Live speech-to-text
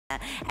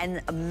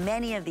And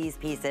many of these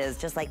pieces,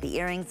 just like the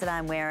earrings that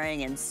I'm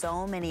wearing and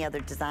so many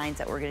other designs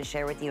that we're gonna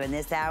share with you in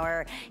this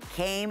hour,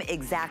 came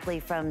exactly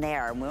from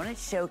there. We wanna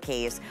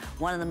showcase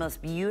one of the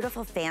most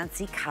beautiful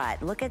fancy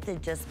cut. Look at the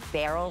just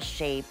barrel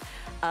shape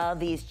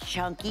of these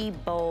chunky,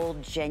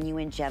 bold,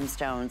 genuine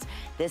gemstones.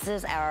 This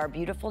is our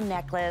beautiful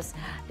necklace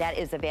that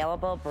is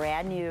available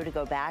brand new to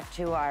go back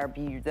to our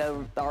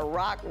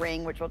rock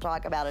ring, which we'll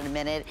talk about in a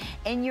minute.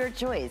 In your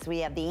choice, we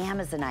have the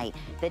Amazonite,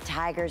 the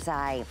Tiger's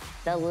Eye,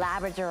 the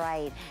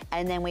Labradorite,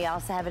 and then we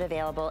also have it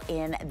available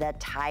in the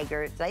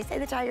Tiger. Did I say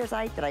the Tiger's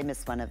Eye? Did I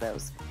miss one of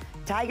those?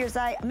 Tiger's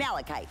Eye,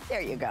 Malachite,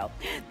 there you go.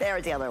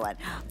 There's the other one.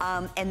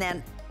 And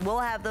then we'll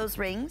have those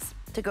rings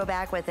to go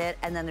back with it,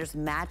 and then there's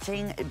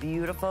matching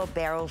beautiful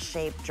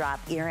barrel-shaped drop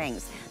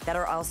earrings that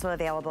are also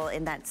available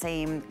in that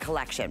same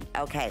collection.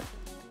 Okay,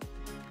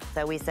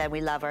 so we said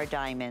we love our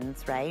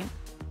diamonds, right?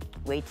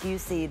 Wait till you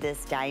see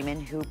this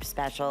diamond hoop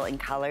special in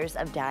colors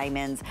of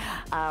diamonds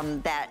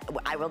that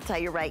I will tell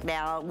you right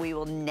now, we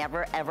will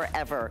never, ever,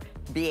 ever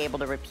be able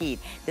to repeat.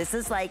 This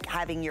is like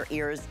having your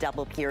ears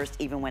double pierced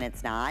even when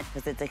it's not,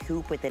 because it's a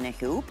hoop within a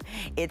hoop.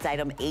 It's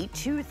item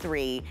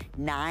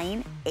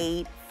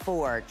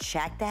 823984.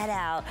 Check that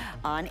out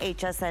on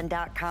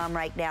hsn.com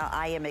right now.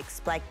 I am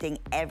expecting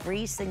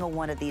every single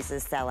one of these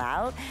to sell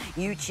out.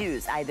 You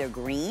choose either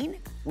green,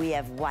 we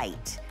have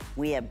white,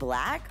 we have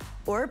black,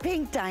 or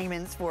pink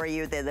diamonds for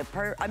you. They're the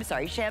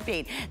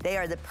champagne. They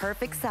are the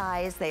perfect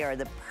size. They are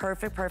the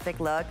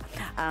perfect look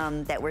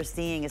that we're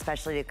seeing,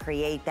 especially to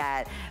create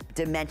that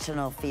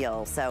dimensional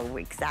feel. So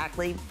we're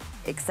exactly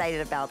excited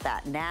about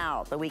that.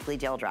 Now, the weekly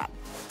deal drop.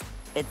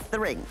 It's the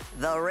ring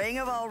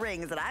of all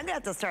rings, and I'm gonna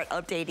have to start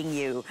updating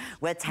you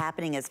what's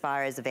happening as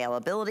far as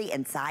availability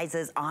and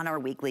sizes on our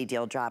weekly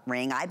deal drop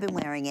ring. I've been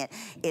wearing it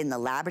in the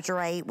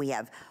Labradorite. We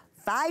have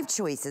 5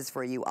 choices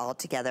for you all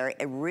together,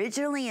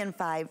 originally in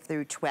 5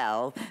 through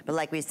 12, but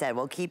like we said,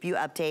 we'll keep you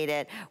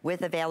updated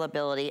with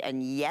availability.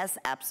 And yes,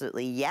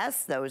 absolutely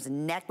yes, those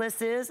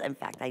necklaces, in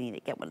fact, I need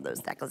to get one of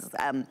those necklaces,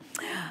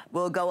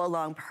 will go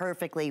along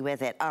perfectly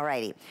with it.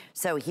 Alrighty,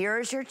 so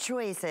here's your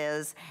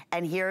choices,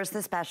 and here's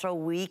the special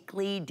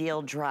weekly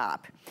deal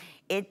drop.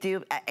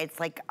 It's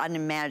like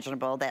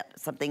unimaginable that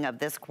something of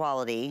this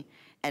quality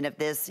and if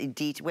this,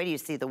 where do you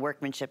see the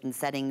workmanship in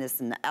setting this,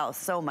 and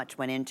so much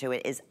went into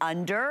it, is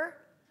under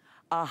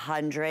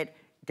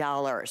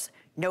 $100.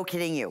 No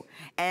kidding you.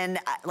 And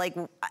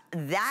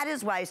that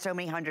is why so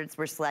many hundreds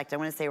were selected. I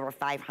want to say over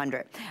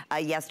 500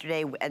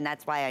 yesterday, and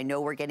that's why I know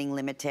we're getting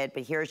limited,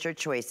 but here's your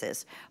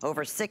choices.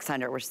 Over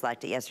 600 were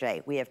selected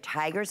yesterday. We have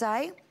Tiger's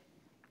Eye.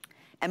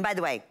 And by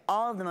the way,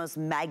 all of the most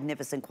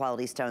magnificent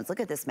quality stones.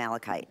 Look at this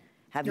malachite.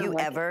 Have you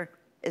ever,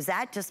 is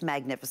that just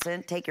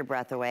magnificent? Take your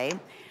breath away.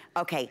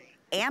 Okay.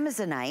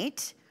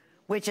 Amazonite,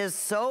 which is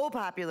so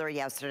popular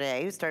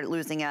yesterday. We started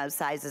losing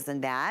sizes in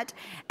that.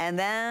 And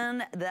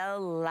then the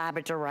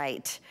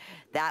Labradorite.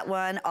 That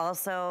one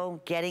also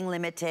getting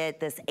limited.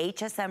 This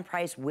HSN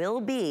price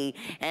will be,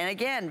 and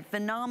again,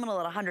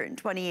 phenomenal at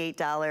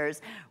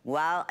 $128.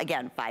 Well,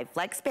 again, 5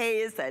 flex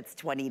pays, that's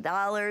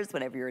 $20.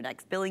 Whatever your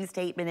next billing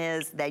statement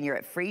is, then you're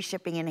at free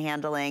shipping and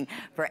handling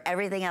for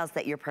everything else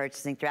that you're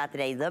purchasing throughout the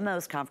day. The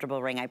most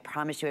comfortable ring, I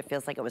promise you, it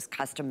feels like it was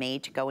custom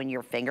made to go in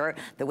your finger,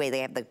 the way they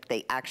have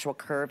the actual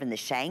curve in the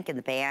shank and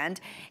the band.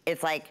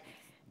 It's like,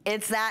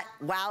 it's that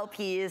wow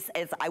piece.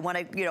 It's, I want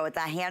to, it's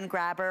a hand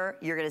grabber.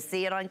 You're going to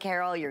see it on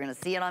Carol. You're going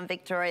to see it on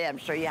Victoria. I'm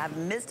sure you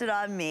haven't missed it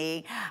on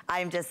me.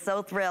 I'm just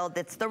so thrilled.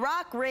 It's the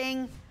rock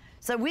ring.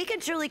 So we can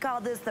truly call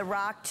this the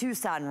rock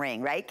Tucson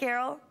ring, right,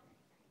 Carol?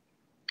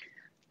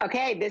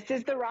 Okay, this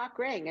is the rock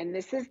ring, and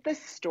this is the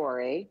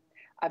story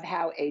of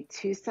how a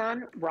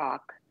Tucson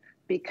rock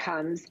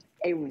becomes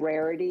a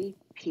rarity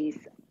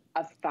piece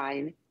of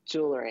fine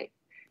jewelry.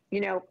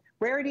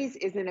 Rarities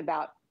isn't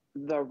about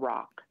the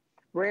rock.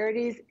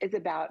 Rarities is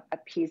about a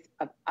piece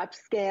of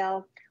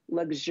upscale,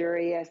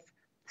 luxurious,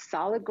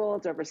 solid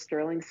gold over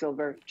sterling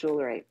silver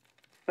jewelry.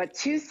 But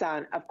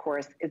Tucson, of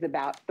course, is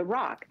about the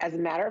rock. As a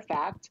matter of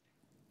fact,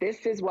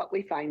 this is what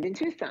we find in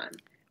Tucson.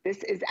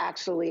 This is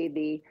actually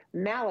the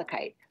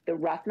malachite, the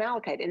rough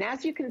malachite. And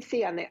as you can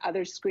see on the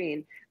other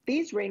screen,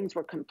 these rings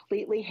were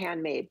completely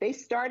handmade. They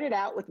started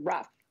out with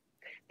rough.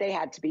 They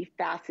had to be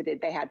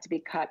faceted, they had to be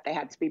cut, they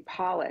had to be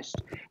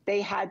polished, they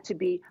had to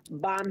be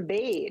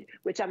bombayed,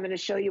 which I'm going to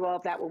show you all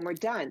of that when we're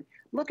done.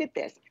 Look at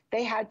this.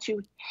 They had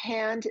to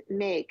hand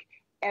make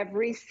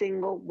every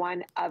single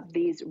one of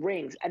these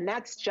rings. And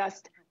that's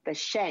just the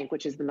shank,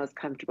 which is the most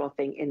comfortable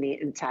thing in the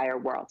entire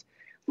world.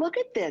 Look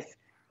at this.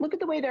 Look at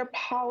the way they're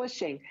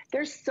polishing.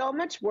 There's so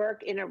much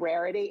work in a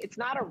rarity. It's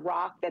not a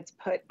rock that's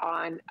put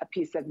on a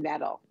piece of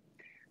metal.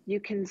 You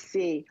can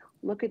see,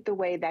 look at the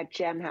way that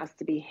gem has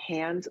to be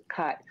hand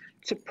cut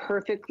to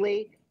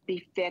perfectly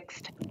be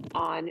fixed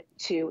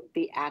onto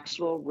the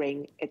actual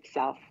ring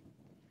itself.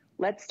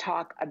 Let's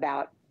talk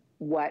about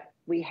what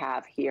we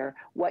have here,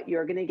 what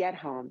you're gonna get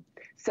home.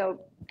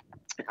 So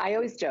I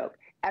always joke,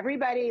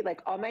 everybody,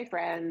 like all my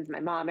friends,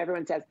 my mom,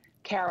 everyone says,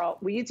 Carol,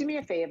 will you do me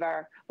a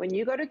favor? When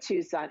you go to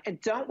Tucson,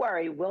 and don't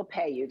worry, we'll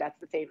pay you. That's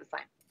the famous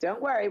line.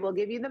 don't worry, we'll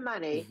give you the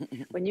money.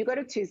 When you go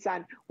to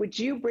Tucson, would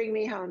you bring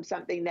me home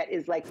something that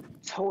is like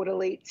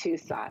totally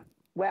Tucson?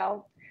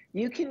 Well,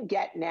 you can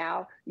get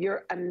now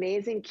your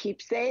amazing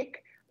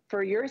keepsake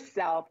for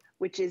yourself,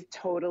 which is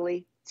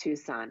totally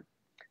Tucson.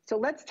 So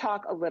let's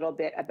talk a little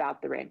bit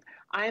about the ring.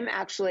 I'm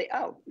actually,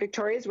 oh,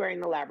 Victoria's wearing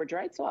the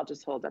Labradorite, so I'll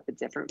just hold up a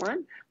different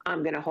one.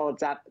 I'm gonna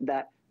hold up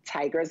the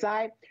Tiger's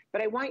Eye,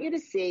 but I want you to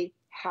see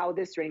how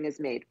this ring is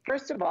made.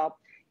 First of all,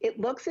 it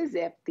looks as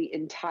if the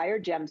entire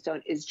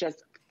gemstone is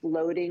just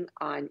floating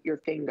on your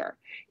finger.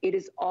 It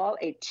is all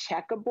a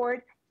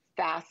checkerboard,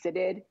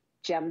 faceted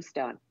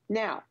gemstone.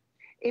 Now,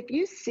 if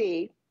you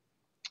see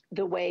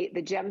the way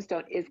the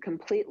gemstone is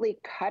completely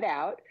cut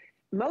out,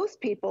 most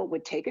people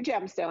would take a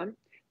gemstone,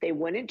 they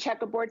wouldn't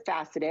checkerboard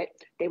facet it,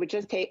 they would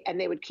just take, and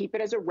they would keep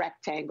it as a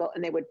rectangle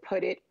and they would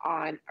put it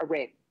on a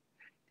ring.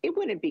 It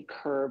wouldn't be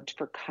curved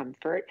for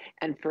comfort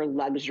and for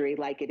luxury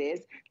like it is.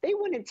 They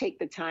wouldn't take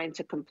the time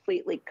to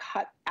completely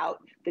cut out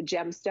the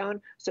gemstone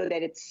so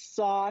that it's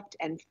soft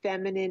and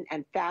feminine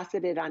and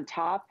faceted on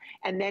top,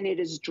 and then it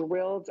is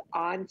drilled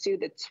onto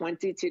the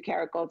 22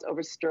 karat gold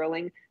over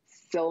sterling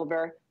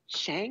silver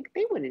shank.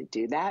 They wouldn't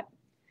do that.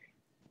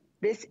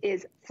 This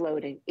is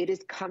floating. It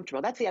is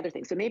comfortable. That's the other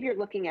thing. So maybe you're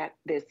looking at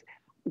this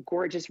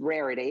gorgeous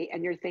rarity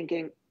and you're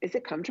thinking, is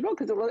it comfortable?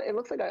 Because it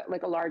looks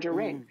like a larger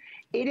ring.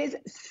 It is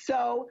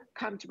so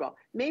comfortable.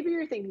 Maybe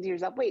you're thinking to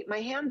yourself, wait, my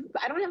hands,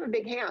 I don't have a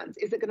big hands.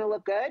 Is it going to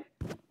look good?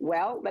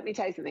 Well, let me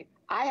tell you something.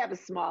 I have a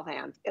small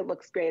hand. It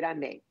looks great on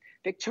me.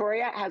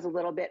 Victoria has a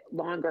little bit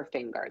longer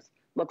fingers.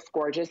 Looks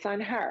gorgeous on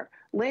her.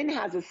 Lynn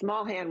has a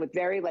small hand with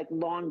very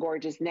long,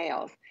 gorgeous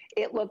nails.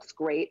 It looks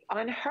great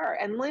on her.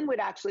 And Lynn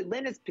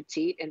is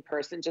petite in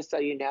person, just so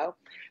you know.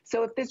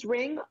 So if this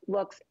ring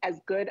looks as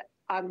good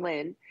on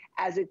Lynn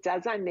as it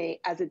does on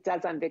me, as it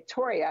does on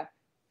Victoria,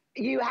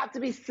 you have to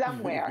be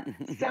somewhere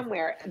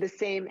the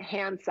same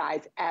hand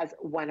size as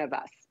one of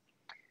us.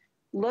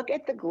 Look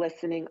at the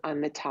glistening on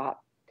the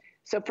top.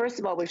 So first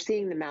of all, we're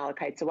seeing the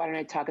malachite. So why don't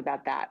I talk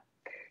about that?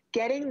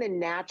 Getting the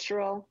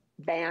natural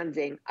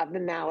banding of the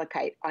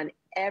malachite on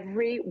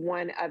every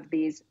one of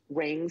these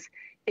rings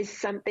is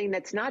something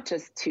that's not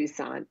just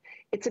Tucson.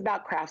 It's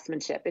about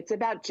craftsmanship. It's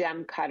about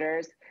gem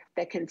cutters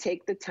that can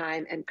take the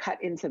time and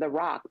cut into the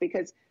rock,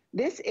 because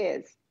this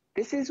is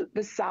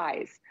the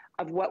size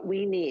of what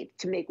we need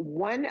to make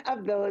one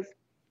of those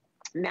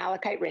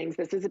malachite rings.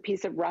 This is a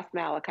piece of rough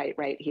malachite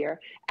right here.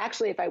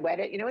 Actually, if I wet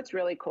it, you know what's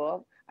really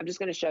cool? I'm just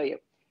going to show you.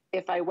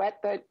 If I wet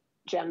the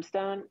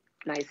gemstone,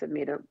 nice of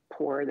me to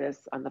pour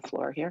this on the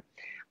floor here.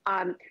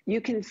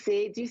 You can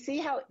see, do you see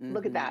how,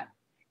 look at that.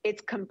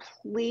 It's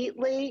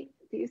completely,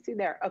 do you see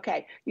there?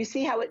 Okay. You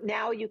see how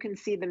now you can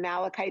see the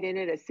malachite in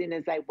it as soon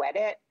as I wet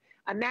it.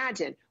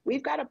 Imagine,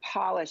 we've got to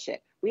polish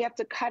it. We have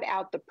to cut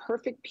out the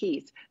perfect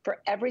piece for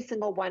every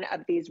single one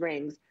of these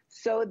rings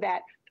so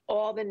that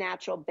all the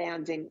natural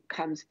banding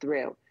comes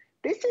through.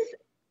 This is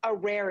a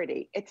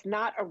rarity. It's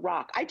not a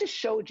rock. I just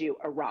showed you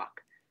a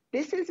rock.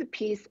 This is a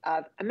piece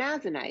of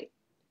amazonite.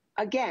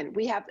 Again,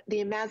 we have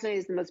the amazonite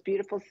is the most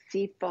beautiful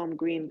seafoam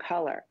green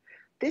color.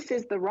 This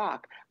is the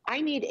rock.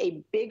 I need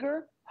a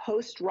bigger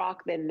host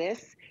rock than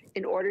this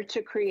in order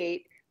to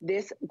create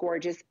this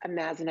gorgeous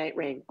amazonite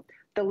ring.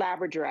 The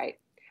labradorite.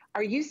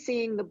 Are you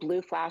seeing the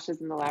blue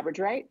flashes in the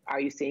labradorite? Are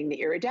you seeing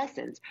the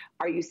iridescence?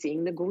 Are you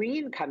seeing the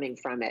green coming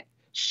from it?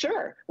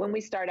 Sure. When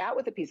we start out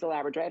with a piece of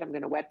labradorite, I'm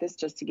going to wet this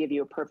just to give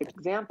you a perfect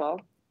example.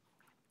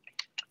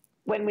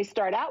 When we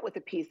start out with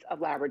a piece of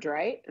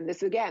labradorite, and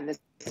this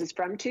is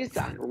from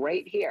Tucson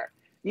right here,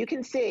 you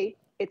can see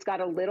it's got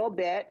a little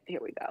bit, here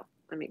we go,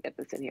 let me get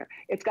this in here.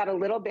 It's got a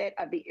little bit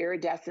of the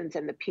iridescence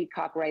and the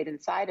peacock right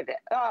inside of it.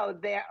 Oh,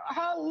 there,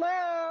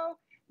 hello,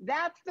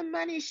 that's the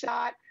money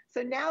shot.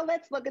 So now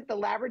let's look at the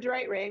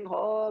labradorite ring.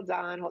 Hold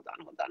on. I'm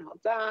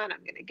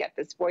gonna get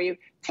this for you.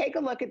 Take a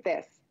look at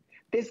this.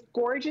 This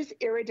gorgeous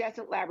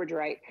iridescent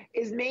labradorite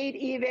is made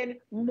even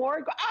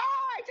more,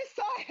 I just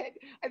saw it.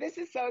 This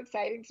is so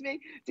exciting to me.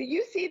 Do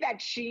you see that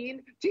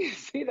sheen? Do you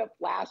see the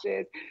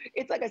flashes?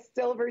 It's like a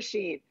silver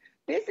sheen.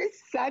 This is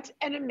such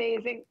an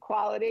amazing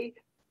quality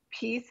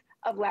piece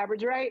of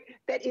labradorite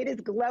that it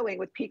is glowing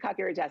with peacock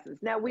iridescence.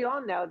 Now, we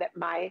all know that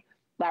my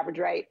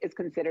labradorite is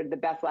considered the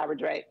best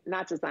labradorite,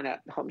 not just on a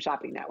home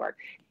shopping network.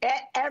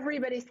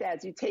 Everybody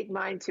says you take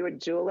mine to a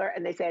jeweler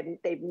and they said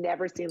they've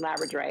never seen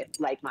labradorite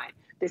like mine.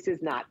 This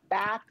is not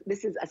backed.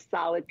 This is a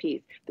solid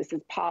piece. This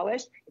is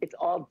polished. It's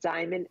all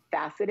diamond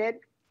faceted.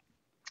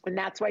 And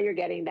that's why you're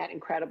getting that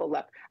incredible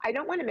look. I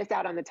don't want to miss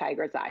out on the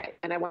tiger's eye,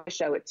 and I want to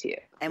show it to you.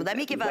 And let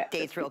me give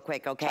updates real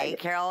quick, okay? Tiger.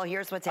 Carol,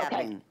 here's what's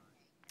happening.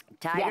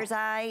 Tiger's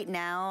eye,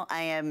 now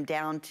I am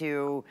down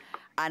to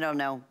I don't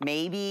know,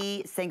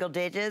 maybe single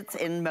digits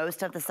in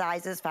most of the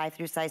sizes, 5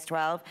 through size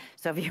 12.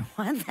 So if you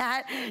want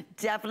that,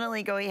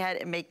 definitely go ahead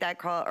and make that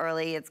call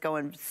early. It's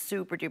going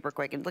super duper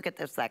quick. And look at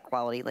this, that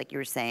quality, like you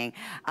were saying.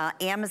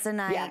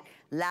 Amazonite. Yes.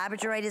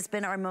 Labradorite has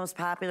been our most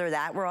popular.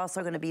 That we're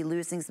also going to be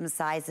losing some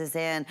sizes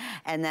in.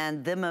 And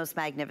then the most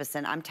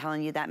magnificent, I'm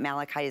telling you, that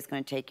malachite is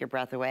going to take your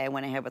breath away. I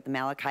went ahead with the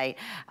malachite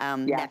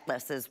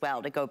necklace as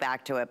well to go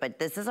back to it. But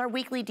this is our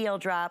weekly deal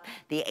drop.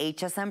 The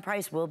HSN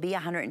price will be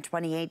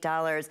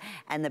 $128.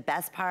 And the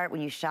best part,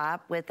 when you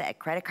shop with a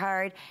credit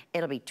card,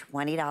 it'll be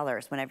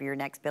 $20 whenever your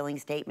next billing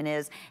statement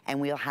is.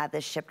 And we'll have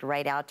this shipped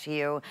right out to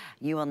you.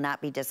 You will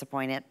not be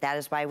disappointed. That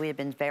is why we have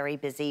been very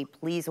busy.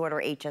 Please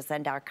order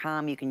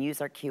hsn.com. You can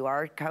use our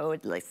QR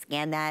code, like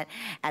scan that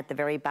at the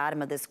very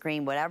bottom of the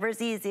screen,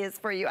 whatever's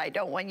easiest for you. I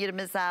don't want you to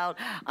miss out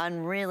on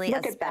really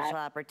a special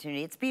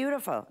opportunity. It's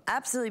beautiful,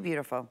 absolutely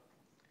beautiful.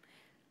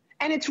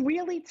 And it's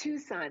really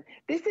Tucson.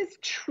 This is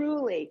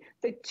truly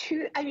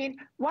I mean,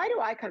 why do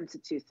I come to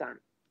Tucson?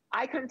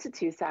 I come to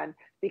Tucson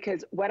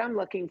because what I'm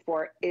looking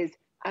for is,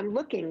 I'm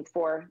looking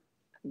for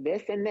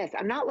this and this.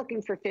 I'm not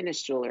looking for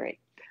finished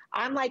jewelry.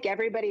 I'm like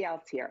everybody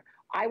else here.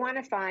 I want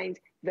to find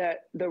the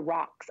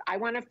rocks. I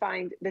want to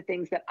find the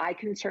things that I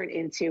can turn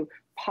into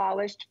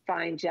polished,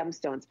 fine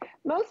gemstones.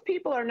 Most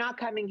people are not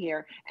coming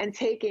here and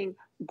taking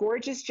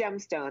gorgeous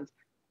gemstones,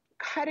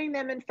 cutting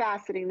them and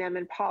faceting them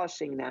and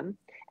polishing them.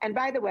 And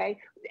by the way,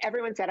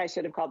 everyone said I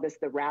should have called this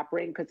the wrap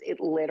ring, because it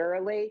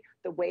literally,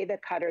 the way the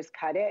cutters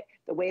cut it,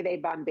 the way they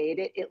bombade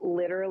it, it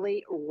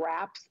literally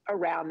wraps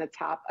around the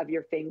top of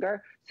your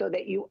finger so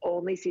that you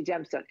only see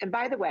gemstone. And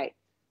by the way,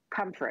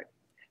 comfort.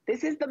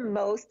 This is the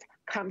most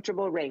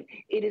comfortable ring.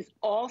 It is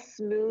all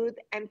smooth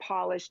and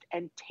polished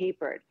and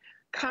tapered.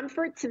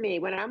 Comfort to me,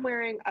 when I'm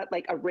wearing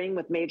like a ring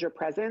with major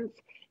presence,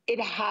 it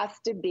has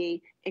to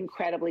be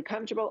incredibly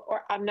comfortable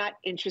or I'm not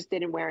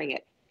interested in wearing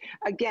it.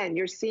 Again,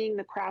 you're seeing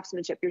the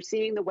craftsmanship. You're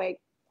seeing the way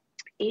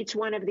each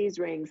one of these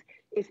rings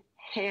is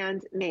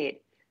handmade.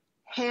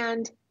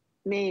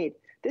 Handmade.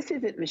 This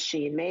isn't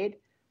machine made.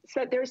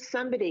 So there's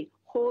somebody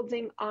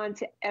holding on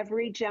to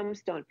every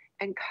gemstone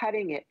and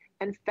cutting it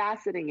and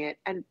faceting it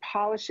and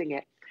polishing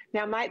it.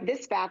 Now,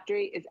 this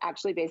factory is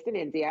actually based in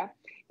India.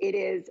 It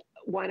is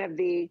one of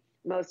the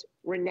most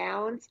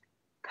renowned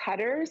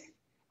cutters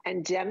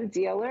and gem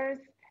dealers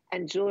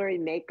and jewelry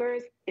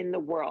makers in the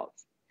world.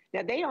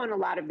 Now, they own a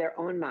lot of their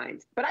own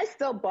mines, but I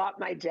still bought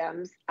my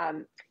gems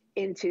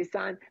in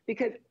Tucson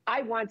because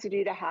I wanted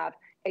you to have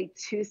a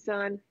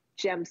Tucson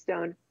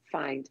gemstone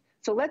find.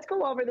 So let's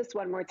go over this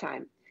one more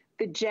time.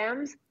 The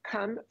gems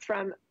come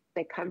from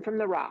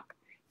the rock.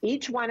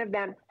 Each one of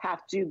them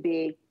have to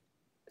be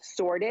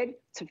sorted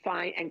to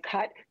find and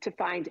cut to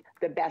find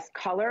the best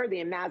color.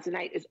 The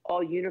amazonite is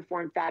all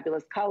uniform,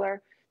 fabulous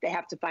color. They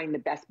have to find the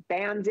best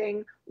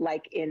banding,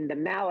 like in the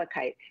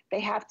malachite. They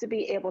have to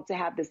be able to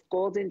have this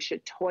golden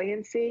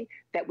chatoyancy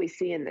that we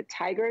see in the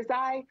tiger's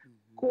eye,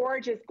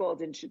 gorgeous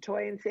golden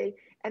chatoyancy.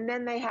 And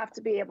then they have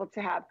to be able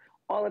to have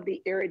all of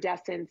the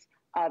iridescence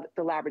of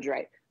the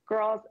labradorite.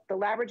 Girls, the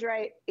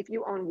labradorite, if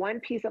you own one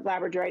piece of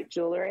labradorite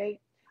jewelry,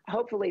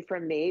 hopefully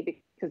from me,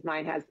 because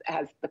mine has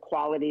the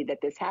quality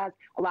that this has,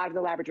 a lot of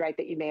the labradorite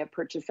that you may have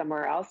purchased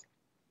somewhere else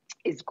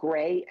is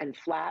gray and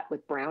flat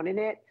with brown in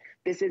it.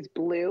 This is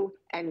blue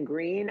and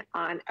green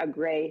on a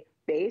gray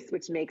base,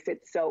 which makes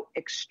it so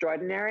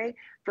extraordinary.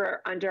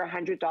 For under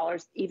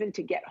 $100, even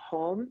to get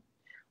home,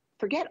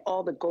 forget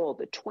all the gold,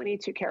 the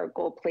 22 karat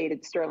gold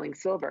plated sterling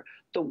silver,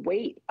 the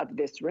weight of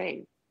this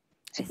ring,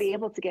 to be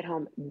able to get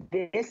home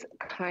this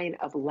kind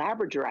of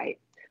labradorite,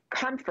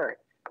 comfort,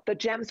 the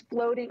gems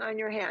floating on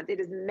your hand. It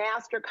is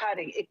master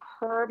cutting. It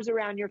curves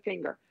around your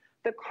finger.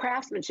 The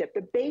craftsmanship,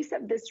 the base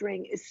of this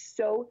ring is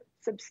so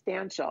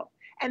substantial.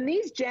 And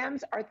these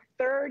gems are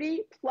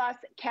 30 plus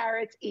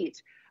carats each.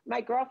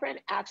 My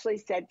girlfriend actually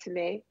said to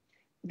me,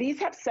 these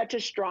have such a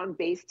strong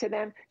base to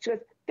them. She goes,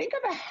 think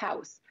of a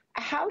house.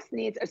 A house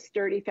needs a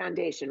sturdy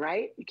foundation,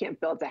 right? You can't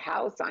build a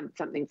house on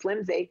something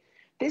flimsy.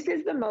 This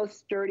is the most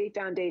sturdy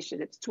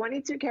foundation. It's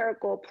 22 karat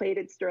gold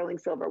plated sterling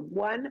silver,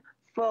 1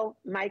 full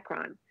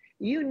micron.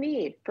 You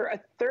need, for a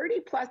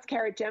 30 plus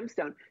carat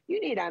gemstone, you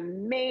need a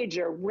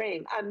major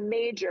ring, a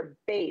major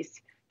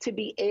base to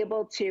be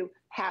able to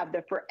have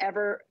the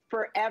forever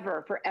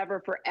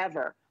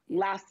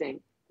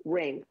lasting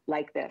ring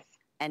like this.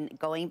 And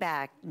going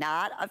back,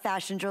 not a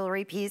fashion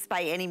jewelry piece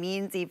by any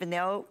means, even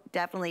though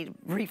definitely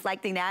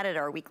reflecting that at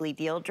our weekly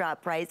deal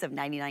drop price of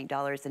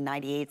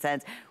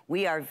 $99.98.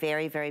 We are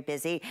very, very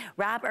busy.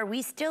 Rob, are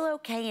we still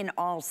okay in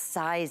all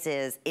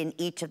sizes in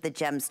each of the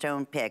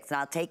gemstone picks? And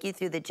I'll take you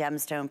through the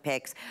gemstone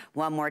picks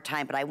one more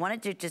time, but I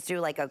wanted to just do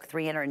like a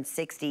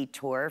 360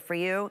 tour for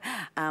you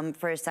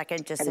for a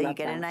second, just so you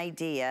get an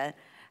idea.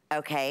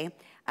 Okay.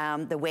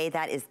 The way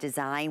that is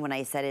designed, when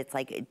I said it's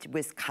like it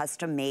was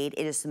custom made,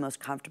 it is the most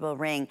comfortable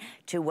ring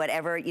to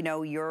whatever, you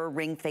know, your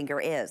ring finger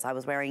is. I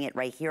was wearing it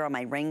right here on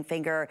my ring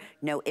finger,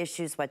 no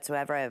issues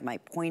whatsoever. I have my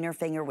pointer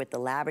finger with the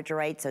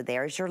labradorite, so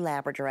there's your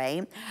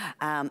labradorite.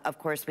 Of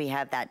course, we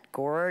have that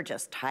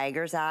gorgeous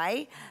tiger's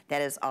eye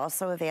that is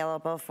also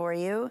available for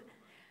you.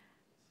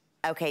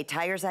 Okay,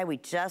 Tiger's Eye, we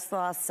just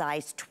lost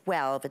size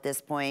 12 at this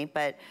point,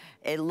 but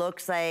it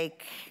looks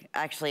like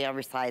actually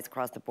every size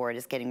across the board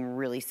is getting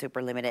really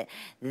super limited.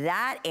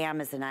 That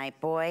Amazonite,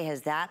 boy,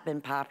 has that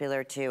been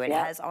popular too. It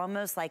has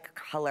almost like a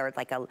color,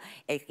 like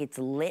it's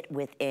lit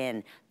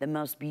within. The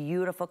most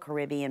beautiful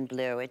Caribbean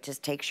blue. It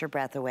just takes your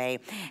breath away.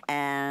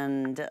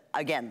 And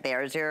again,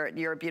 there's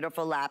your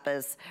beautiful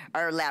lapis,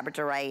 or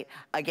labradorite.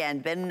 Again,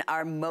 been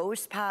our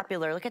most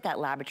popular. Look at that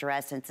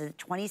labradorescence. It's a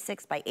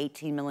 26 by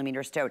 18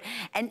 millimeter stone.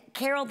 And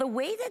Carol, the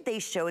way that they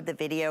showed the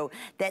video,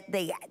 that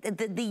the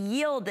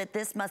yield that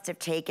this must have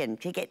taken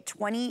to get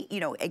 20, you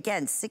know,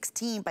 again,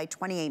 16 by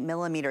 28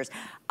 millimeters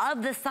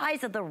of the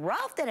size of the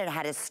rough that it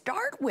had to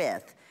start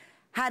with.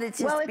 Had to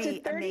just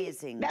be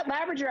amazing. That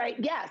labradorite,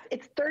 yes,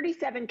 it's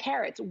 37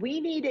 carats. We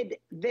needed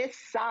this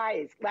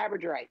size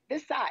labradorite,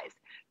 this size,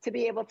 to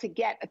be able to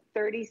get a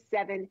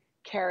 37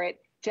 carat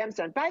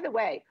gemstone. By the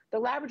way, the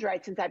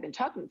labradorite, since I've been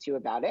talking to you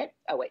about it,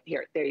 oh wait,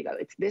 here, there you go.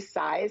 It's this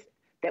size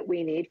that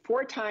we need.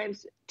 4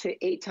 times to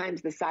 8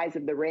 times the size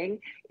of the ring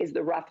is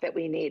the rough that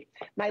we need.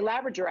 My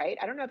labradorite,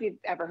 I don't know if you've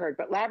ever heard,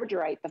 but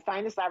labradorite, the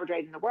finest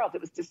labradorite in the world,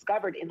 it was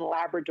discovered in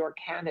Labrador,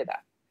 Canada.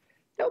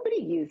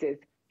 Nobody uses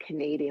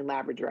Canadian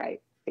labradorite.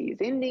 They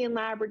use Indian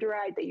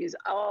labradorite, they use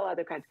all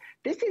other kinds.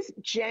 This is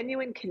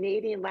genuine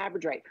Canadian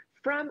labradorite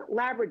from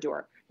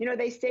Labrador. You know,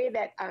 they say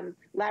that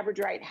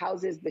labradorite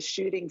houses the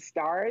shooting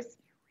stars.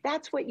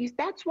 That's why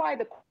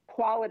the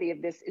quality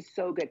of this is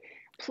so good.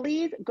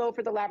 Please go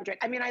for the labradorite.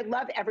 I mean, I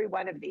love every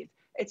one of these.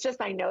 It's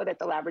just I know that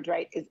the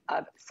labradorite is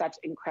of such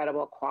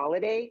incredible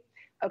quality.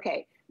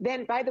 Okay,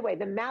 then by the way,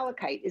 the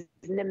malachite is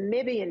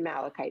Namibian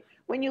malachite.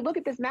 When you look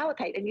at this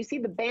malachite and you see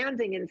the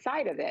banding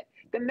inside of it,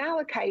 the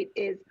malachite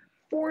is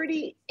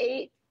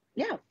 48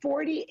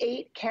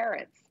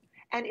 carats.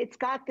 And it's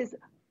got this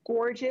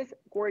gorgeous,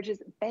 gorgeous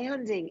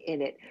banding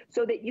in it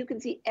so that you can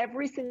see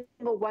every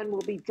single one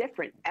will be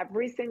different.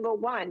 Every single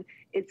one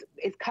is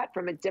cut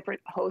from a different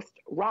host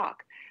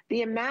rock.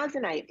 The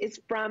Amazonite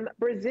is from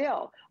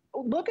Brazil.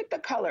 Look at the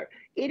color.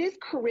 It is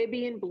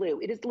Caribbean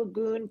blue. It is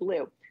lagoon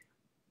blue.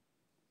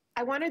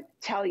 I want to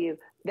tell you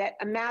that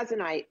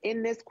Amazonite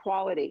in this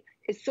quality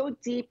is so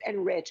deep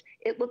and rich.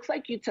 It looks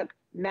like you took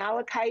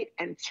malachite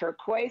and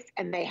turquoise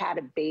and they had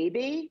a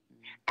baby.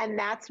 And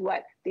that's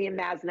what the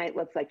Amazonite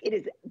looks like.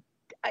 It's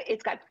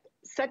got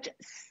such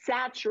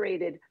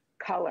saturated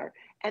color.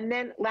 And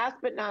then last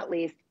but not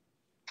least,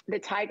 the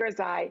Tiger's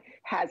Eye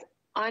has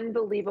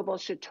unbelievable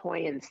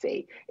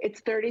chatoyancy. It's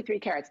 33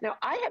 carats. Now,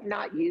 I have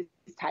not used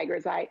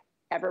Tiger's Eye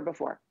ever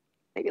before.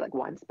 Maybe like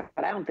once,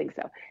 but I don't think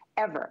so,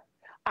 ever.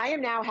 I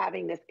am now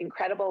having this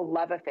incredible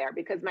love affair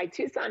because my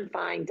Tucson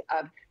find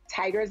of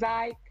Tiger's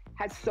Eye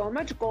has so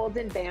much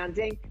golden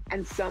banding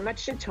and so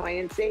much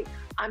chatoyancy.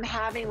 I'm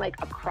having like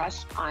a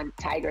crush on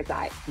Tiger's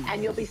Eye,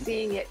 and you'll be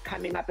seeing it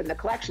coming up in the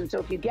collection. So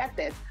if you get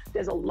this,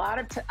 there's a lot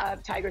of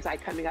Tiger's Eye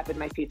coming up in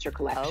my future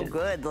collection. Oh,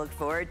 good. Look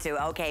forward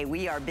to. Okay,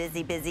 we are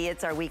busy.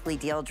 It's our weekly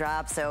deal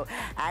drop. So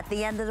at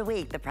the end of the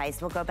week, the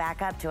price will go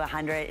back up to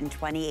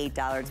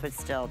 $128, but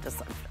still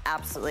just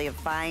absolutely a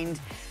find.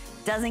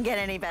 Doesn't get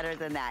any better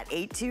than that.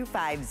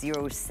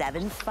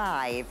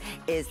 825075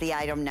 is the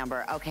item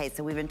number. Okay,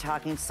 so we've been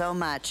talking so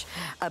much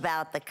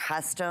about the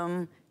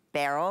custom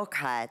barrel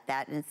cut.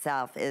 That in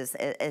itself is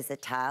a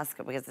task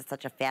because it's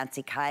such a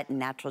fancy cut,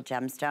 natural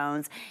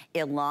gemstones,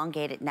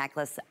 elongated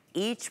necklace,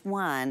 each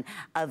one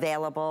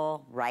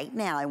available right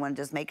now. I want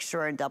to just make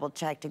sure and double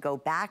check to go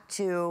back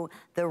to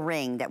the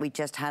ring that we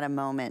just had a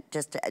moment,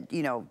 just,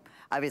 you know,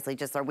 obviously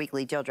just our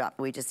weekly deal drop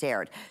we just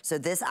aired. So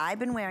this, I've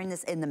been wearing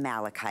this in the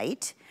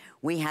malachite.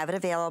 We have it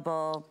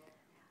available.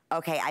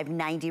 Okay, I have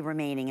 90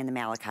 remaining in the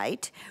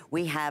malachite.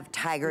 We have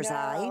Tiger's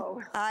Eye.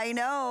 I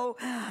know.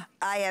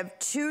 I have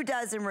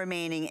 24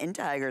 remaining in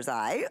Tiger's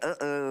Eye.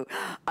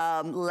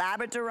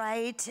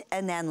 Labradorite,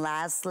 and then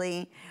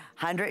lastly,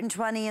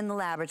 120 in the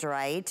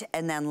labradorite,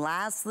 and then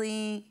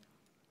lastly,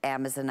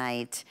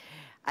 Amazonite.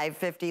 I have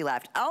 50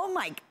 left. Oh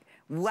my,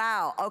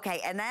 wow, okay,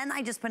 and then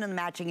I just put in the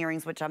matching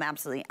earrings, which I'm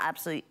absolutely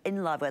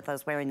in love with. I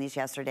was wearing these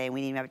yesterday, and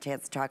we didn't even have a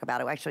chance to talk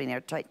about it. We actually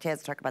didn't have a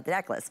chance to talk about the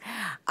necklace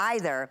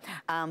either,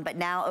 but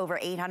now over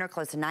 800,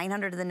 close to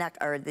 900 of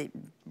the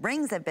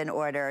rings have been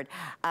ordered,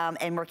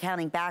 and we're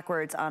counting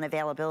backwards on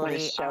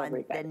availability on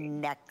the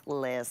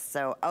necklace.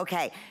 So,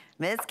 okay,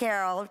 Miss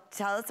Carol,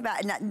 tell us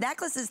about,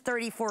 necklace is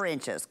 34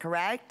 inches,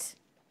 correct?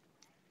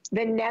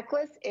 The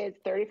necklace is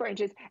 34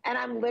 inches, and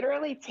I'm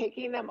literally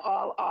taking them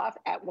all off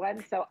at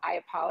once, so I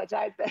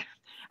apologize. But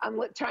I'm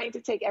trying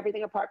to take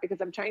everything apart because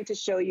I'm trying to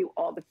show you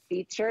all the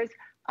features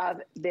of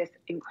this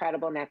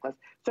incredible necklace.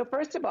 So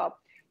first of all,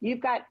 you've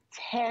got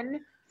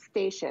 10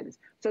 stations.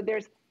 So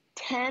there's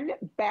 10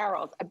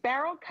 barrels. A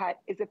barrel cut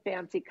is a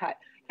fancy cut,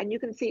 and you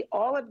can see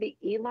all of the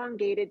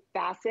elongated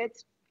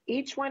facets.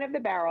 Each one of the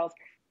barrels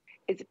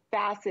is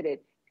faceted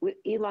with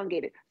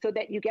elongated, so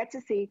that you get to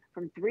see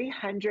from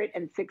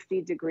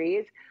 360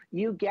 degrees,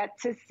 you get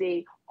to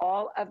see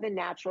all of the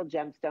natural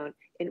gemstone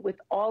with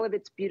all of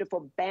its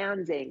beautiful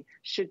banding,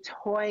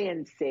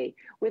 chatoyancy,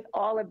 with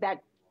all of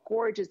that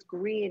gorgeous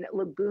green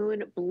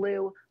lagoon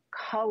blue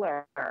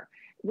color,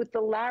 with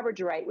the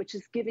labradorite, which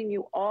is giving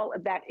you all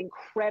of that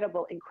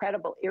incredible,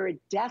 incredible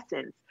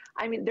iridescence.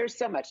 I mean, there's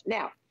so much.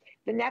 Now,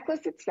 the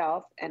necklace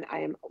itself, and I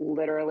am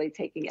literally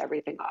taking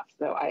everything off,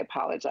 so I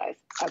apologize.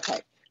 Okay,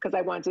 because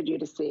I wanted you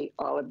to see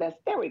all of this.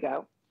 There we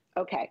go.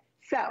 Okay,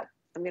 so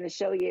I'm going to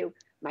show you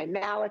my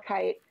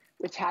malachite,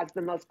 which has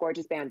the most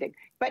gorgeous banding.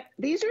 But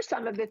these are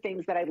some of the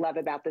things that I love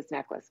about this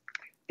necklace.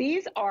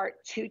 These are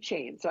 2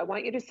 chains, so I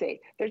want you to see.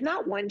 There's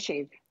not 1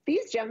 chain.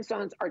 These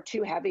gemstones are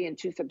too heavy and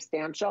too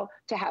substantial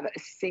to have a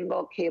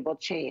single cable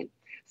chain.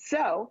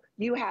 So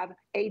you have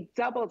a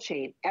double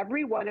chain.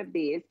 Every one of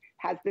these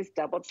has this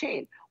double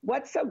chain.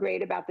 What's so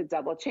great about the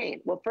double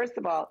chain? Well, first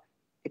of all,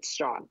 it's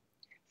strong.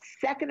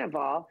 Second of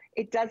all,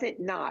 it doesn't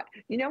knot.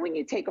 You know when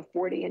you take a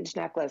 40-inch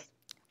necklace,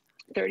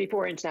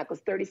 34-inch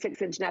necklace,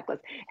 36-inch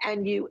necklace,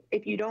 and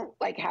if you don't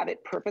like have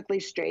it perfectly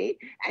straight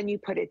and you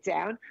put it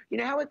down, you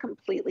know how it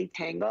completely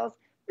tangles?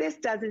 This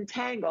doesn't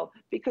tangle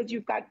because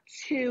you've got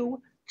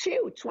two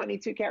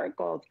 22 karat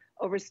gold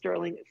over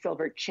sterling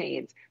silver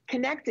chains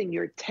connecting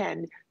your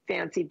 10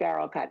 fancy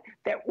barrel cut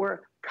that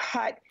were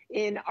cut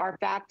in our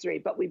factory,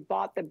 but we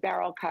bought the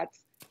barrel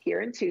cuts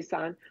here in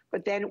Tucson,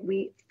 but then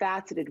we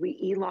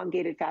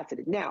elongated,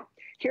 faceted. Now,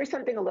 here's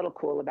something a little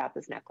cool about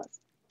this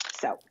necklace.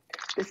 So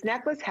this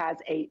necklace has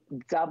a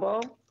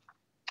double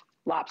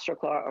lobster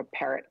claw or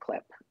parrot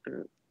clip.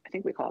 I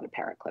think we call it a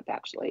parrot clip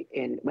actually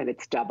when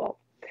it's double.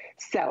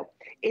 So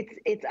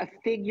it's a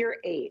figure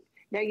 8.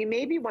 Now you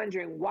may be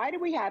wondering, why do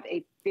we have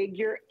a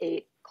figure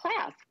 8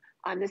 clasp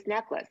on this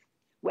necklace?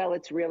 Well,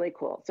 it's really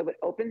cool. So it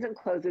opens and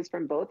closes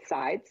from both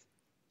sides.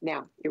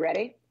 Now, you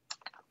ready?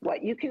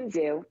 What you can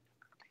do,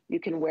 you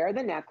can wear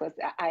the necklace.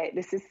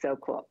 This is so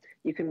cool.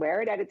 You can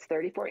wear it at its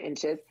 34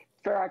 inches.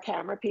 For our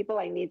camera people,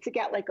 I need to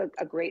get like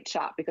a great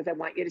shot because I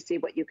want you to see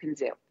what you can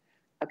do.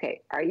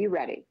 Okay, are you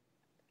ready?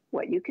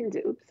 What you can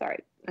do, oops,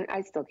 sorry,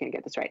 I still can't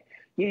get this right.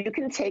 You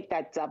can take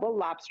that double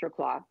lobster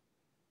claw.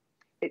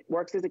 It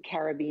works as a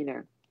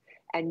carabiner,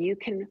 and you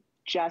can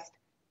just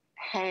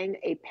hang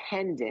a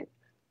pendant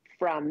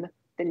from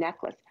the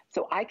necklace.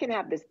 So I can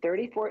have this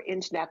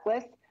 34-inch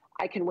necklace.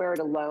 I can wear it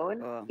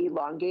alone,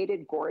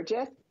 elongated,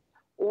 gorgeous,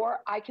 or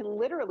I can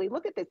literally,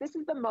 look at this. This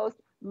is the most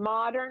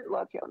modern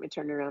look. Here, let me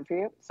turn it around for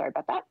you. Sorry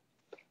about that.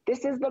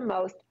 This is the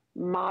most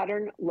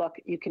modern look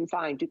you can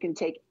find. You can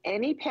take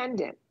any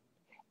pendant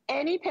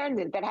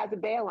that has a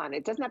bail on it.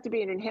 It doesn't have to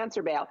be an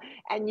enhancer bail,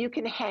 and you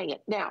can hang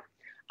it. Now,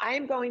 I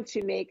am going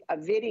to make a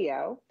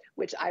video,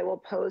 which I will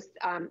post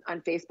on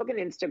Facebook and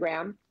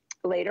Instagram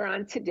later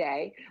on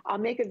today. I'll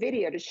make a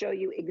video to show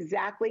you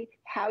exactly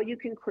how you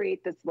can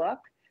create this look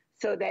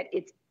so that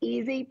it's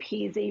easy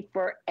peasy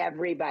for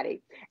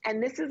everybody.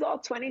 And this is all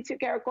 22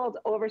 karat gold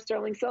over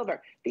sterling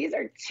silver. These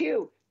are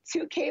two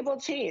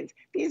cable chains.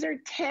 These are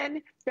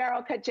 10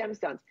 barrel cut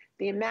gemstones.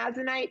 The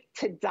amazonite,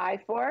 to die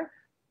for,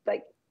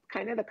 like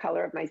kind of the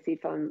color of my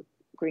seafoam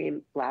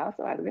green blouse.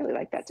 So I really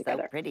like that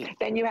together. So pretty.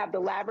 Then you have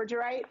the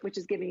labradorite, which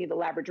is giving you the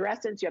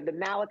labradorescence. You have the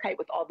malachite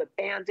with all the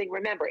banding.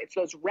 Remember, it's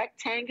those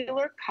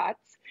rectangular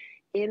cuts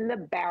in the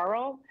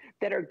barrel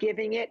that are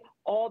giving it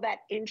all that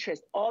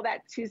interest, all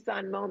that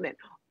Tucson moment,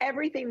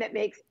 everything that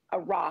makes a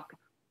rock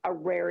a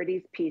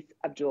Rarities piece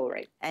of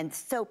jewelry. And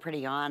so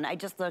pretty on. I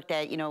just looked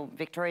at,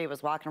 Victoria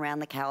was walking around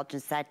the couch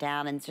and sat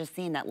down and just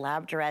seeing that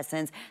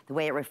labradorescence, the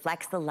way it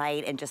reflects the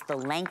light and just the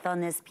length on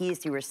this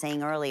piece you were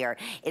saying earlier.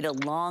 It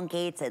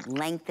elongates, it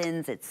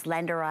lengthens, it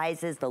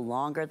slenderizes the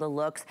longer the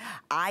looks.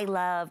 I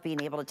love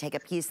being able to take a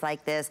piece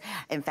like this.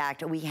 In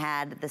fact, we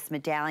had this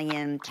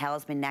medallion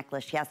talisman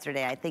necklace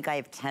yesterday. I think I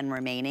have 10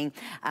 remaining.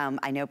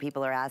 I know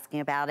people are asking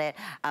about it,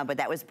 but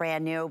that was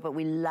brand new. But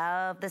we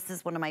love, this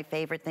is one of my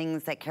favorite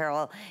things that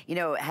Carol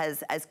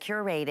has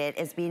curated,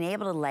 is being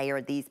able to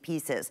layer these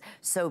pieces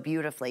so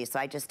beautifully. So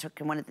I just took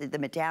one of the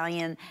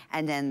medallion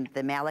and then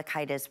the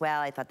malachite as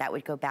well. I thought that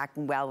would go back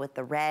well with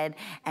the red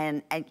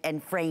and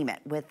frame it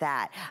with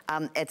that.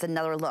 It's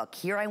another look.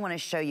 Here I want to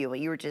show you what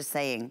you were just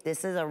saying.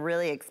 This is a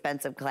really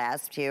expensive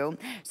clasp too.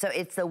 So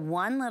it's the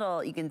one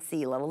little, you can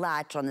see, little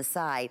latch on the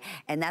side,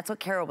 and that's what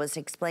Carol was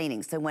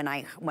explaining. So when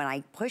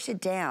I push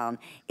it down,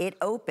 it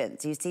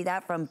opens. You see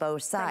that from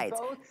both sides.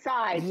 From both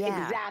sides,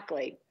 yeah.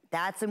 Exactly.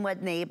 That's what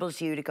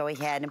enables you to go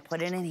ahead and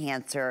put an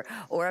enhancer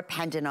or a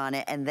pendant on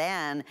it and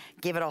then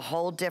give it a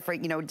whole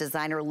different,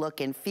 designer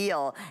look and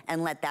feel,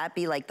 and let that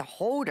be like the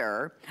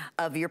holder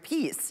of your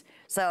piece.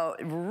 So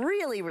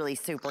really, really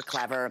super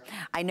clever.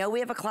 I know we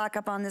have a clock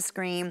up on the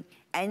screen.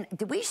 And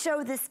did we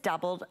show this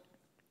doubled?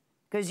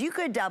 Because you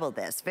could double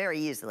this very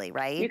easily,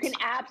 right? You can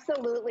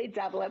absolutely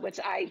double it, which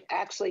I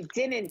actually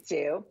didn't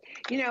do.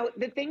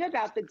 The thing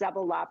about the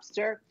double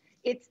lobster,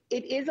 it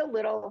is a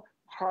little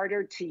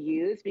harder to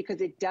use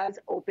because it does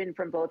open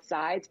from both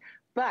sides.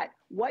 But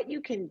what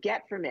you can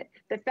get from it,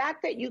 the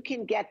fact that you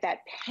can get that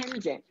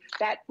pendant,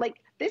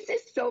 this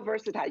is so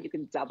versatile. You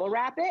can double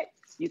wrap it.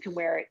 You can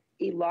wear it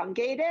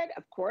elongated,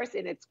 of course,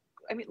 in its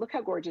I mean, look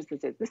how gorgeous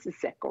this is. This is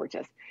sick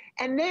gorgeous.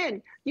 And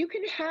then you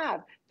can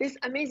have this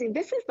amazing,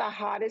 this is the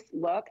hottest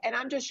look. And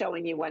I'm just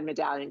showing you one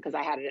medallion because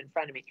I had it in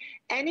front of me.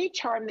 Any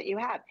charm that you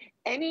have,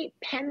 any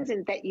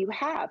pendant that you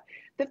have,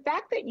 the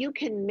fact that you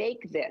can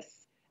make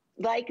this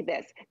like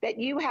this, that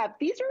you have,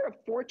 these are a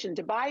fortune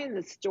to buy in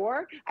the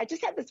store. I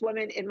just had this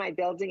woman in my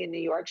building in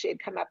New York. She had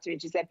come up to me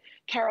and she said,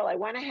 Carol, I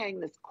want to hang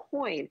this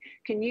coin.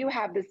 Can you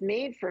have this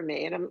made for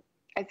me? And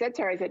I said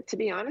to her, I said, to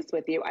be honest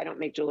with you, I don't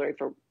make jewelry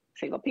for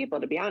single people,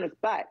 to be honest.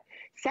 But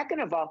second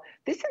of all,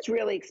 this is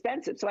really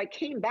expensive. So I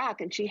came back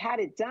and she had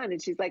it done.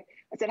 And she's like,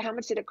 I said, how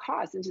much did it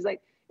cost? And she's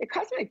like, it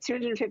cost me like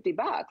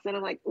 $250. And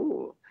I'm like,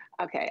 ooh,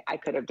 okay, I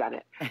could have done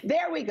it.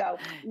 There we go.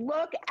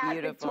 Look at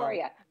Beautiful.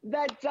 Victoria,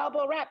 the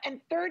double wrap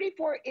and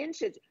 34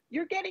 inches.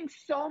 You're getting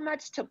so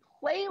much to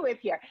play with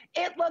here.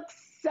 It looks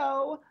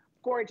so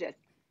gorgeous.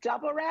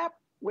 Double wrap,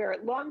 wear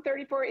it long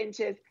 34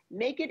 inches,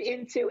 make it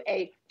into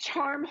a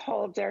charm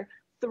holder,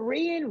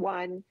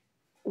 3-in-1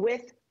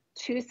 with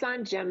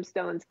Tucson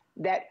gemstones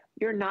that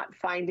you're not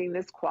finding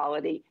this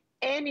quality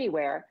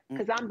anywhere,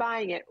 because I'm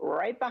buying it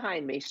right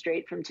behind me,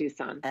 straight from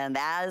Tucson. And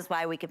that is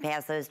why we can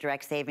pass those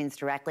direct savings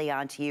directly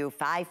on to you.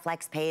 5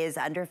 flex pays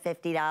under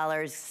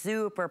 $50,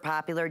 super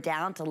popular,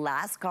 down to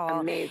last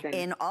call. Amazing.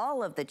 In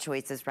all of the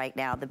choices right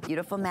now. The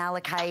beautiful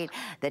malachite,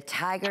 the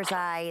tiger's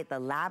eye, the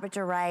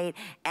labradorite,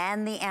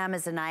 and the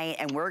amazonite.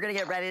 And we're gonna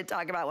get ready to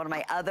talk about one of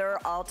my other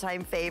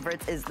all-time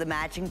favorites is the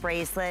matching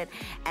bracelet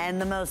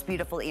and the most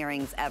beautiful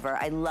earrings ever.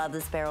 I love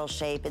the spiral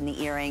shape in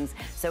the earrings.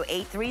 So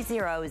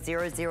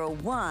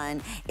 830001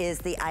 is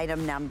the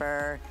item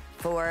number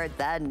for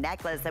the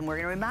necklace. And we're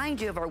gonna remind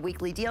you of our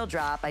weekly deal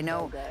drop. I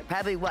know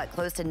probably what,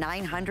 close to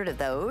 900 of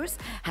those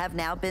have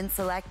now been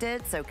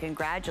selected. So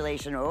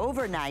congratulations,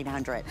 over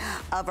 900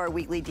 of our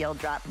weekly deal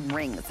drop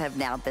rings have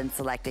now been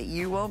selected.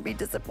 You won't be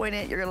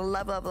disappointed. You're gonna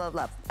love, love, love,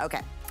 love.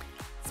 Okay,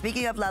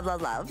 speaking of love,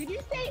 love, love. Did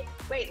you say,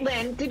 wait,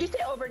 Lynn, did you say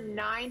over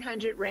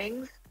 900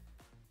 rings?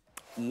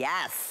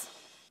 Yes,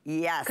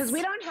 yes. Because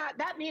we don't have,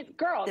 that means,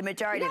 girls. The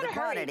majority of the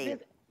quantity.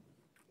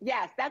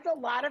 Yes, that's a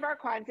lot of our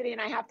quantity. And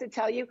I have to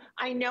tell you,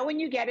 I know when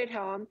you get it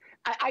home,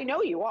 I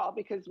know you all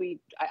because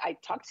I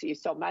talk to you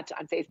so much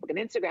on Facebook and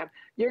Instagram.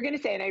 You're going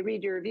to say, and I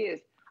read your reviews,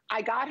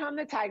 I got home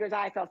the tiger's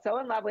eye. I fell so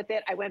in love with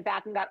it. I went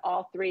back and got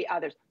all 3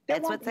 others.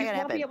 That's what's going to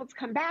happen. You won't be able to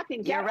come back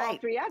and get all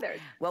 3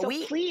 others. Well, so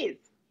please,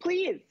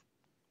 please.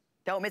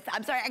 Don't miss,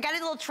 I'm sorry, I got a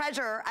little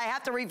treasure I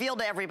have to reveal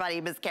to everybody,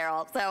 Miss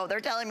Carol. So they're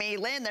telling me,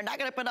 Lynn, they're not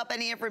gonna put up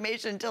any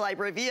information until I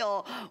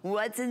reveal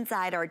what's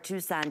inside our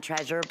Tucson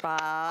treasure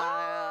box.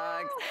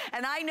 Oh.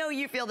 And I know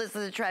you feel this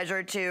is a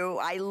treasure too.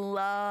 I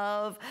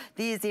love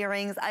these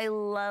earrings. I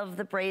love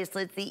the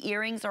bracelets. The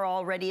earrings are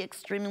already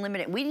extremely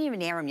limited. We didn't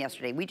even air them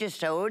yesterday. We just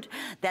showed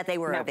that they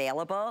were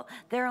available.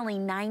 They're only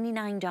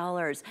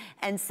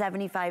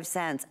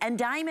 $99.75. And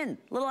diamond,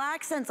 little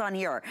accents on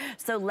here.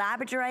 So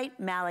labradorite,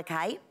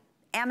 malachite,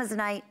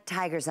 Amazonite,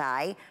 tiger's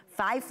eye,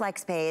 5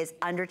 flex pays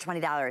under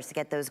 $20 to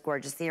get those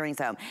gorgeous earrings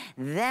home.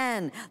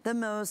 Then the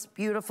most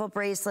beautiful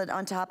bracelet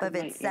on top of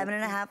it,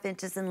 7.5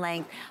 inches in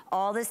length,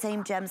 all the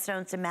same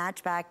gemstones to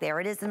match back. There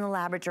it is in the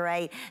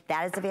labradorite.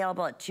 That is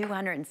available at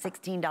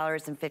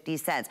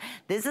 $216.50.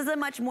 This is a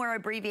much more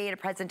abbreviated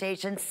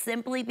presentation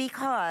simply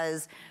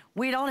because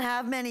we don't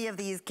have many of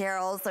these,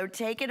 Carol, so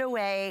take it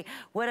away.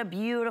 What a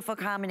beautiful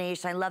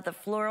combination. I love the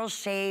floral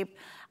shape,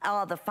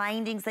 all the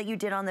findings that you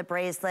did on the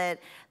bracelet,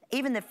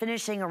 even the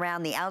finishing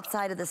around the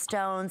outside of the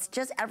stones,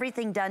 just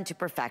everything done to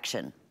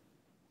perfection.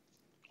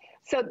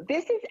 So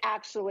this is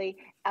actually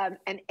an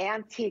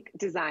antique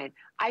design.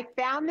 I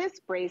found this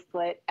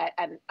bracelet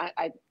on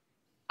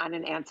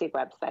an antique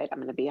website, I'm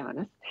gonna be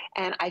honest,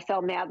 and I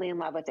fell madly in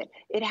love with it.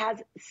 It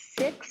has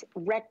 6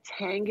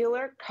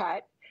 rectangular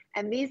cut,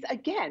 and these,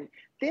 again,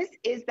 this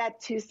is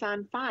that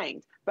Tucson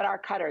find, but our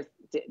cutters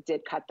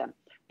did cut them.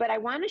 But I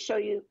wanna show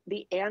you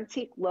the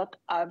antique look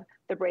of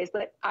the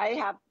bracelet. I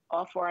have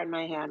all 4 on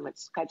my hand,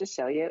 which I just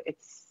show you.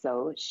 It's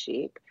so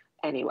chic.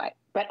 Anyway,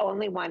 but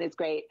only one is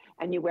great.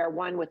 And you wear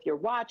one with your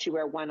watch, you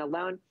wear one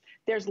alone.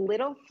 There's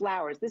little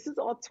flowers. This is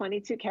all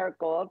 22 karat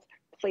gold,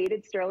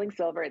 plated sterling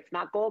silver. It's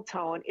not gold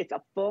tone. It's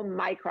a full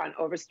micron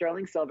over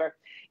sterling silver.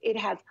 It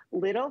has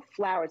little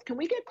flowers. Can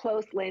we get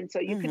close, Lynn, so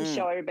you can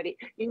show everybody?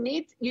 You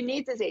need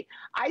to see.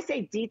 I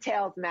say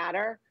details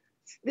matter.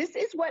 This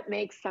is what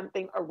makes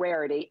something a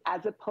rarity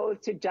as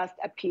opposed to just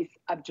a piece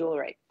of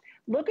jewelry.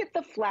 Look at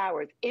the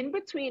flowers. In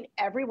between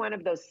every one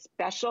of those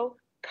special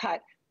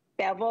cut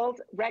beveled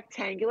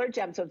rectangular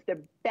gemstones, they're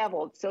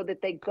beveled so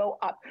that they go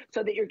up,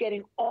 so that you're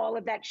getting all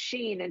of that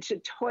sheen and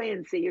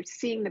chatoyancy. You're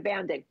seeing the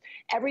banding.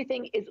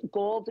 Everything is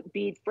gold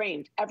bead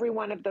framed, every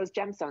one of those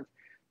gemstones.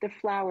 The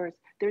flowers,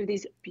 they're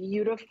these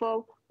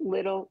beautiful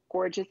little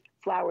gorgeous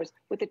flowers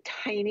with a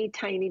tiny,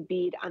 tiny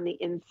bead on the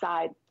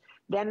inside.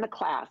 Then the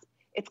clasp.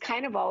 It's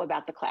kind of all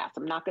about the clasp,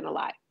 I'm not gonna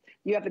lie.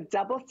 You have a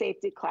double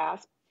safety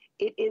clasp.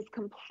 It is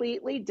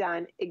completely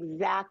done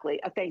exactly.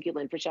 Oh, thank you,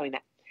 Lynn, for showing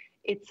that.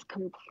 It's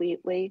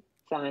completely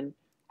done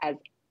as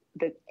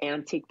the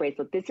antique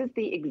bracelet. This is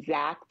the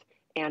exact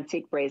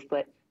antique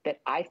bracelet that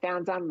I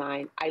found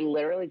online. I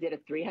literally did a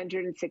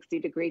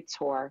 360-degree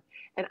tour,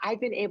 and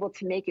I've been able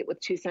to make it with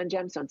Tucson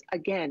gemstones.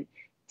 Again,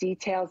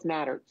 details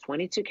matter.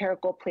 22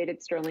 karat gold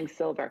plated sterling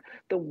silver,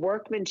 the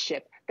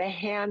workmanship, the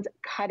hand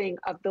cutting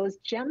of those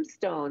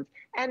gemstones,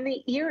 and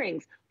the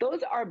earrings.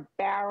 Those are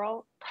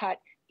barrel cut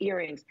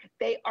earrings.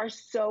 They are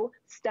so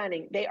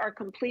stunning. They are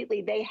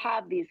completely, they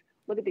have these,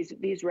 look at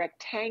these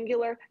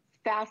rectangular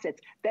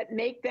facets that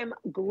make them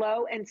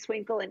glow and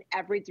twinkle in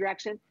every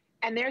direction.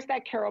 And there's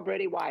that Carol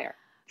Brodie wire.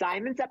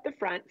 Diamonds up the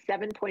front,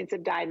 7 points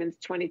of diamonds,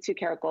 22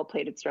 karat gold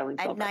plated sterling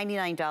silver. At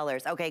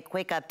 $99. Okay,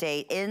 quick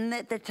update. In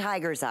the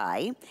tiger's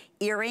eye,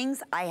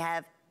 earrings, I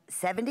have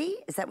 70,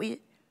 is that what you,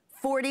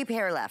 40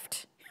 pair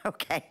left.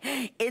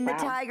 Okay. In the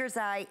tiger's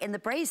eye, in the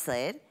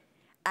bracelet,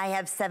 I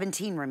have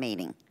 17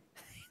 remaining.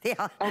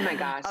 Yeah. Oh my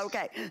gosh.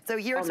 Okay, so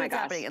here's what's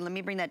happening. And let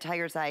me bring that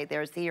tiger's eye.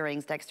 There's the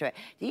earrings next to it.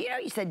 You know,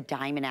 you said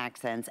diamond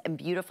accents and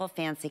beautiful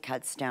fancy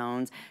cut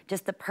stones,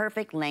 just the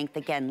perfect length.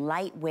 Again,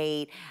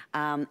 lightweight,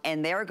 and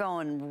they're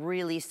going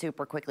really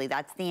super quickly.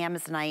 That's the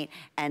Amazonite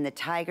and the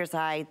tiger's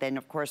eye. Then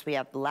of course we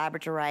have the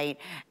labradorite,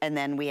 and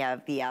then we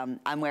have the,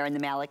 I'm wearing the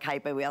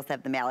malachite, but we also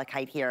have the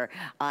malachite here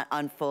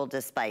on full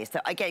display. So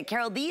again,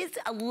 Carol, these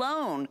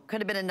alone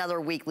could have been another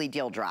weekly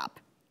deal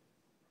drop.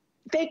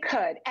 They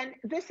could. And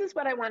this is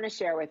what I want to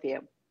share with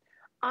you.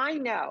 I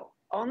know,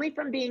 only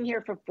from being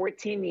here for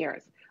 14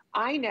 years,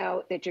 I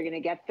know that you're going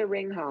to get the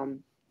ring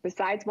home.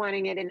 Besides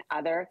wanting it in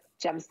other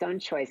gemstone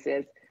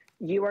choices,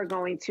 you are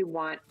going to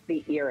want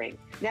the earring.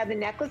 Now, the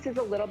necklace is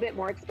a little bit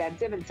more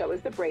expensive, and so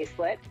is the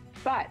bracelet.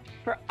 But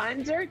for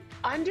under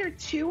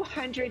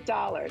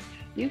 $200,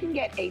 you can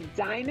get a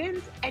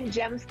diamonds and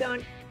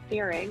gemstone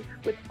earring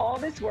with all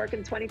this work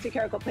in 22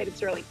 karat gold plated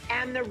sterling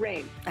and the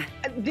ring.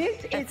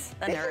 This is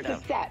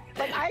a set.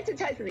 Like, I have to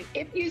tell you something.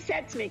 If you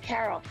said to me,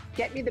 Carol,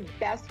 get me the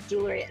best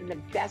jewelry and the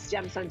best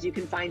gemstones you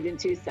can find in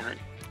Tucson,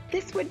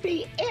 this would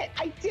be it.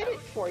 I did it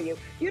for you.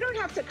 You don't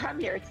have to come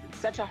here. It's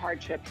such a hard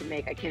trip to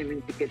make. I can't even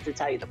begin to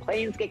tell you. The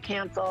planes get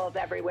canceled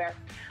everywhere.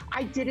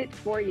 I did it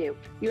for you.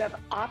 You have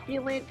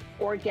opulent,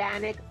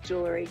 organic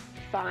jewelry,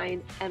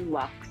 fine and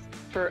luxe,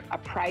 for a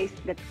price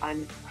that's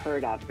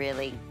unheard of.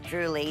 Really,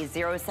 truly,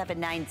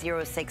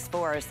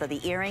 079064. So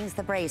the earrings,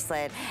 the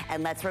bracelet,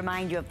 and let's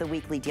remind you of the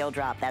weekly deal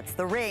drop. That's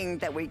the ring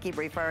that we keep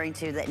referring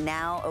to, that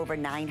now over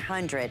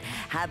 900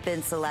 have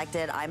been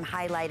selected. I'm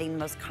highlighting the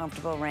most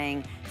comfortable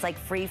ring. It's like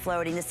free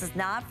floating. This is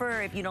not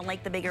for if you don't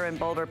like the bigger and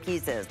bolder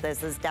pieces.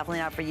 This is definitely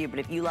not for you, but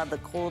if you love the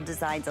cool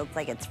designs, it looks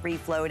like it's free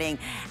floating,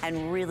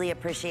 and really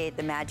appreciate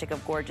the magic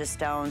of gorgeous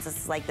stones. This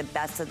is like the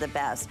best of the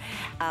best.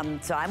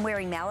 So I'm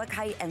wearing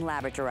malachite and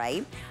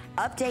labradorite.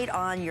 Update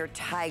on your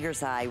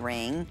tiger's eye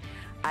ring.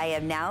 I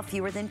have now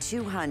fewer than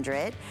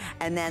 200.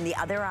 And then the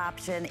other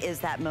option is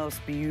that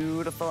most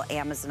beautiful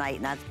Amazonite,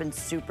 and that's been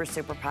super,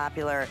 super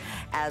popular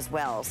as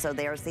well. So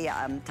there's the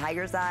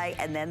tiger's eye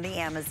and then the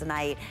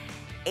Amazonite.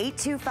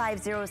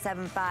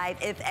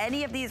 825075. If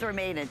any of these were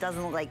made, and it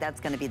doesn't look like that's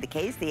going to be the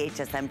case, the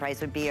HSN price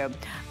would be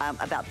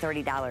about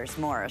 $30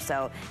 more.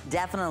 So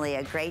definitely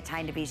a great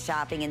time to be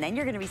shopping, and then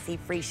you're going to receive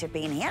free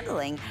shipping and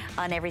handling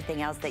on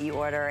everything else that you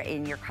order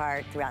in your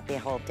cart throughout the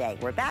whole day.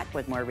 We're back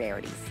with more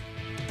Rarities.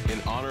 In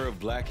honor of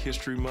Black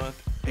History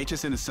Month,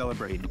 HSN is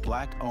celebrating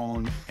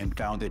Black-owned and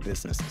founded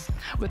businesses.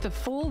 With a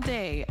full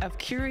day of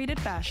curated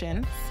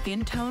fashion,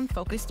 skin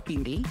tone-focused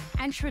beauty,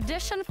 and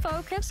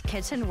tradition-focused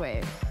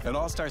kitchenware. It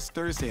all starts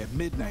Thursday at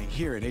midnight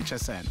here at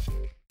HSN.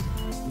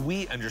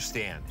 We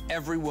understand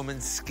every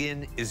woman's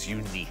skin is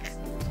unique.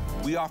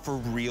 We offer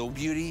real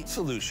beauty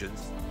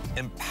solutions,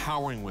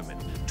 empowering women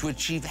to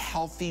achieve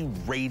healthy,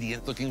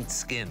 radiant-looking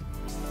skin.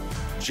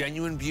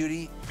 Genuine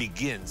beauty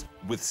begins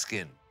with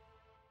skin.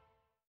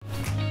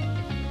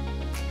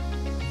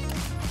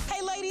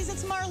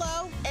 It's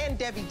Marlo and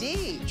Debbie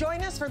D.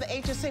 Join us for the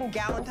HSN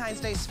Valentine's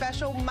Day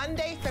special,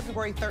 Monday,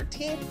 February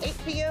 13th, 8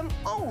 p.m.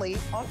 only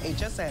on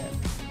HSN.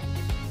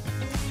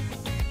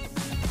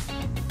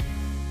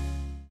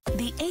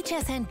 The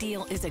HSN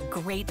deal is a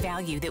great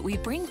value that we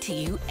bring to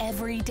you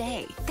every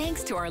day.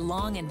 Thanks to our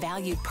long and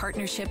valued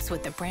partnerships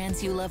with the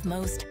brands you love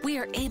most, we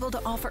are able to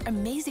offer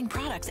amazing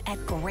products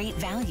at great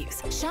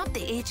values. Shop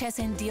the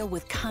HSN deal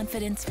with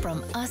confidence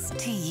from us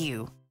to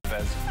you.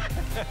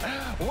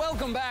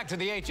 Welcome back to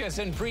the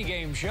HSN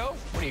pregame show.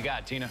 What do you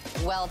got, Tina?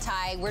 Well,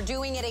 Ty, we're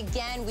doing it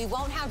again. We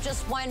won't have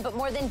just one, but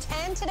more than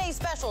 10 today's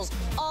specials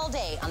all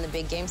day on the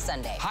Big Game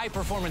Sunday. High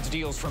performance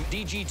deals from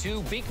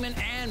DG2, Beekman,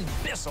 and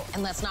Bissell.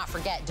 And let's not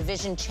forget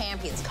division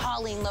champions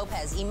Colleen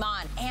Lopez,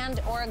 Iman, and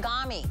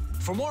Origami.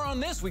 For more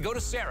on this, we go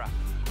to Sarah.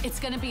 It's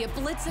going to be a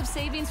blitz of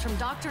savings from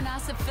Dr.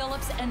 Nassif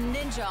Phillips and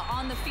Ninja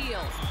on the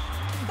field.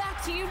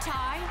 Back to you,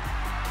 Ty.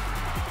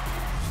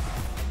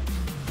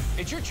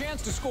 It's your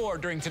chance to score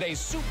during today's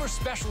super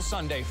special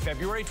Sunday,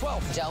 February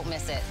 12th. Don't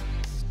miss it.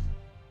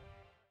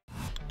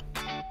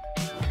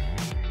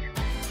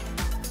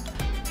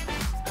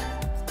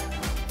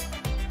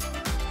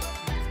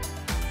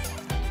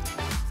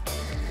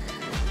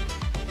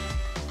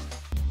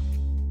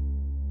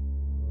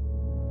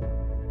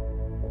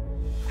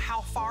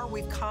 How far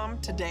we've come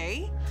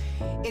today.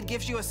 It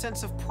gives you a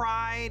sense of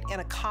pride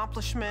and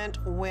accomplishment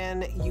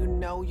when you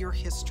know your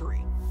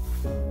history.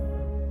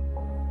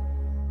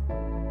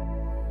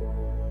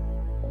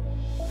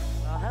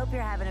 I hope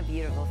you're having a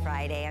beautiful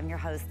Friday. I'm your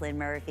host, Lynn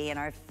Murphy, and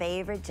our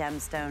favorite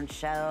gemstone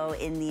show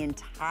in the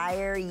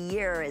entire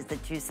year is the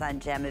Tucson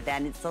Gem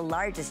event. It's the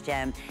largest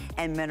gem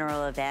and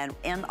mineral event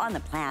on the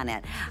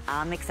planet.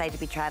 I'm excited to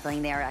be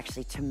traveling there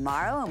actually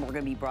tomorrow, and we're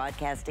going to be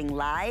broadcasting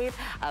live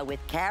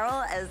with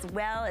Carol, as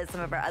well as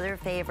some of our other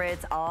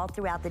favorites all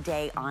throughout the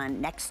day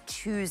on next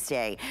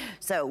Tuesday.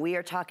 So we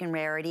are talking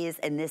rarities,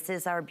 and this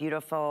is our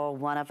beautiful,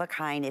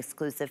 one-of-a-kind,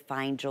 exclusive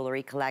fine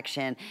jewelry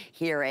collection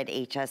here at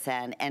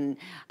HSN. And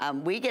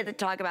we get to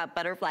talk about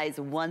butterflies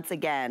once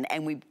again,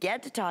 and we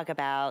get to talk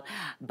about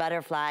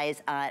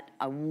butterflies at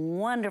a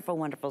wonderful,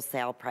 wonderful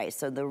sale price.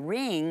 So the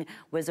ring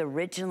was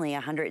originally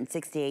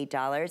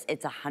 $168.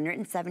 It's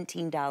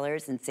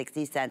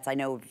 $117.60. I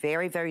know,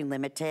 very, very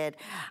limited.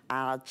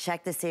 I'll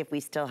check to see if we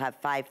still have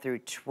 5 through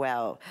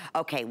 12.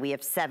 Okay, we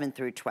have 7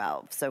 through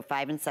 12. So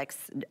 5 and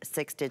 6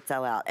 did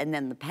sell out. And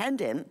then the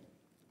pendant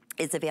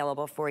is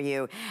available for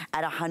you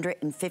at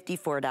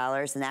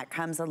 $154, and that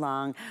comes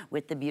along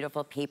with the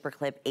beautiful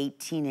paperclip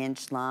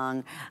 18-inch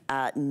long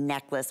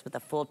necklace with a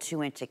full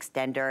 2-inch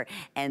extender,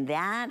 and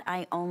that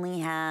I only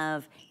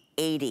have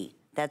 80.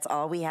 That's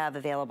all we have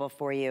available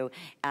for you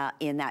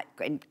in that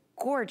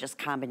gorgeous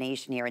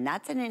combination here, and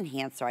that's an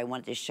enhancer I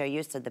wanted to show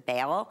you. So the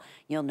bail,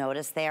 you'll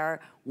notice there,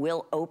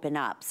 will open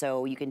up.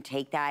 So you can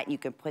take that, you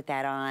can put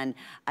that on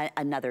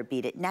another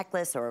beaded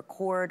necklace or a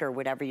cord or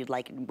whatever you'd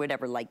like,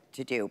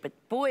 to do. But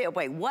boy, oh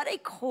boy, what a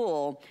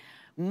cool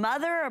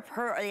mother of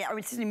pearl,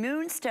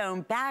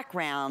 moonstone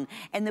background,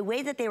 and the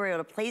way that they were able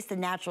to place the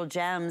natural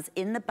gems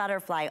in the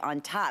butterfly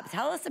on top.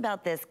 Tell us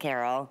about this,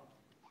 Carol.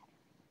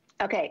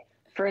 Okay,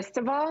 first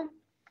of all,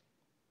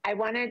 I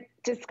want to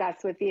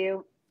discuss with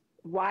you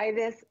why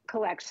this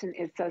collection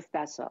is so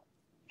special.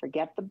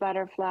 Forget the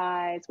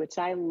butterflies, which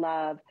I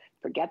love.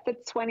 Forget the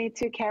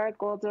 22 karat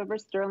gold over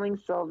sterling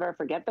silver.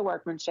 Forget the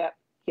workmanship.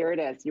 Here it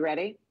is. You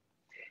ready?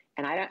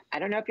 And I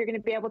don't know if you're going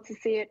to be able to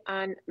see it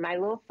on my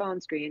little phone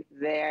screen.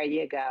 There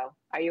you go.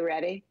 Are you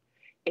ready?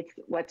 It's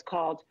what's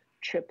called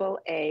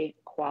AAA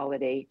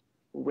quality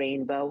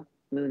rainbow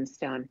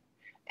moonstone.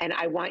 And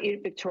I want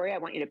you, Victoria, I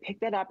want you to pick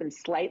that up and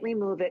slightly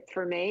move it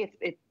for me.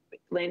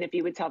 Lynn, if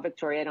you would tell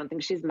Victoria, I don't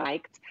think she's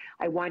mic'd.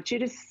 I want you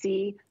to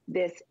see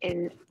this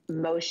in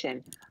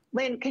motion.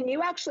 Lynn, can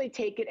you actually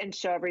take it and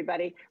show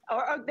everybody?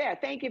 Oh, there,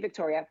 thank you,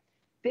 Victoria.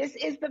 This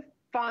is the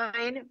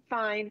fine,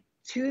 fine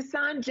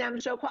Tucson Gem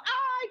Show. Oh,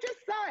 I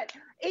just saw it.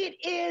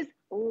 It is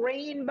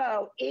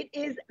rainbow. It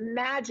is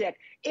magic.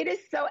 It is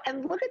so,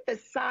 and look at the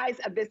size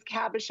of this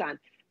cabochon.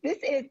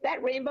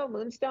 That rainbow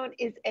moonstone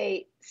is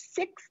a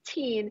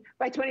 16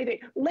 by 23.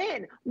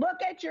 Lynn,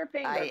 look at your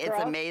finger, girl. It's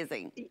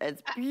amazing.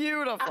 It's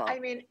beautiful. I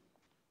mean,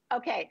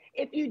 okay,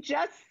 if you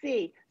just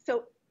see,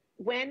 so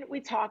when we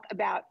talk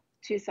about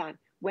Tucson,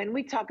 when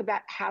we talk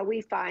about how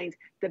we find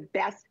the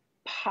best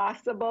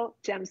possible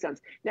gemstones.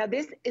 Now,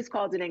 this is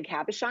called an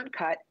encabochon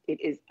cut. It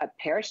is a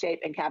pear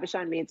shape.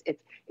 Encabochon means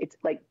it's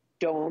like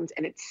domed,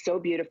 and it's so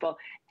beautiful.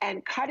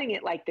 And cutting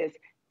it like this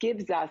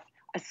gives us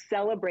a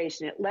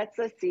celebration. It lets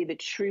us see the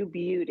true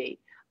beauty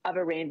of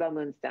a rainbow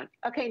moonstone.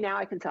 Okay, now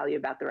I can tell you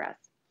about the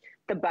rest.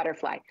 The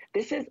butterfly.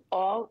 This is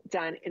all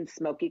done in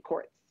smoky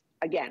quartz.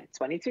 Again,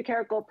 22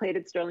 karat gold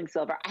plated sterling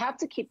silver. I have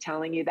to keep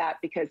telling you that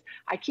because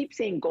I keep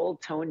seeing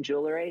gold tone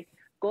jewelry.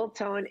 Gold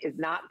tone is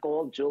not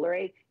gold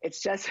jewelry.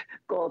 It's just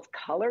gold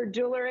colored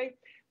jewelry.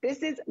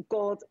 This is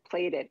gold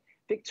plated.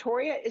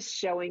 Victoria is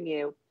showing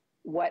you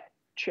what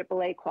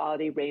AAA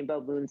quality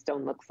rainbow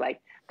moonstone looks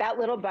like. That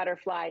little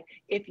butterfly,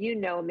 if you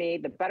know me,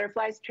 the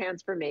butterfly's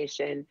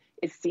transformation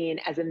is seen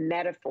as a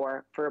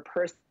metaphor for a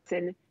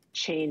person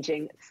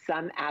changing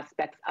some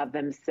aspects of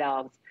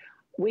themselves.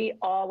 We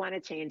all want to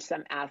change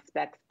some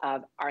aspects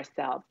of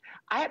ourselves.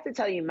 I have to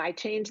tell you my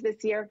change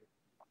this year.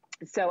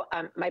 So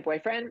my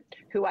boyfriend,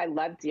 who I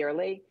love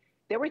dearly,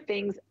 there were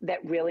things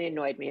that really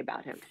annoyed me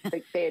about him.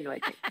 Like, they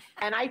annoyed me.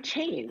 And I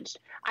changed.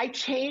 I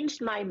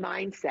changed my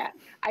mindset.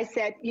 I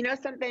said, you know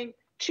something?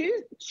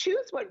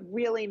 Choose what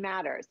really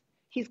matters.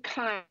 He's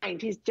kind,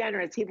 he's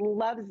generous, he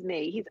loves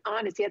me, he's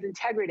honest, he has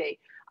integrity.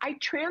 I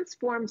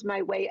transformed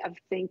my way of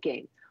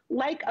thinking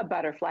like a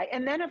butterfly.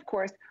 And then, of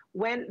course,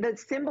 when the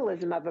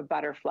symbolism of a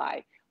butterfly,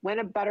 when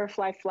a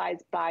butterfly flies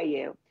by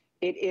you,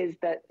 it is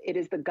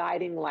the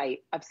guiding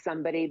light of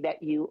somebody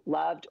that you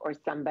loved or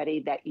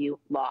somebody that you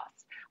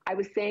lost. I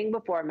was saying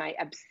before, my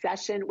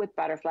obsession with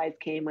butterflies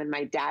came when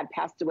my dad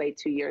passed away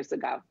 2 years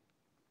ago.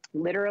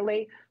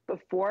 Literally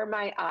before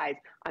my eyes,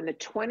 on the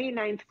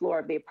 29th floor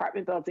of the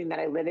apartment building that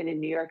I live in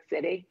New York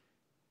City,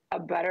 a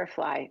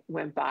butterfly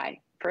went by.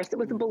 First, it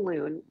was a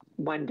balloon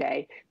one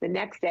day. The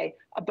next day,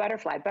 a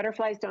butterfly.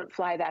 Butterflies don't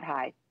fly that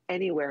high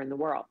anywhere in the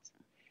world.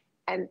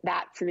 And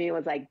that to me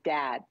was like,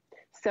 Dad.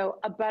 So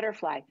a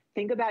butterfly,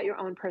 think about your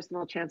own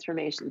personal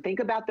transformation. Think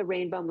about the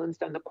rainbow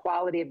moonstone, the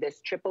quality of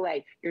this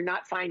AAA. You're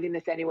not finding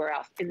this anywhere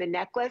else. In the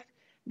necklace,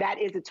 that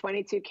is a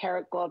 22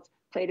 karat gold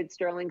plated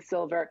sterling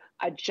silver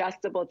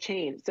adjustable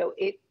chain. So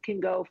it can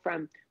go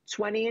from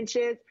 20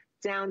 inches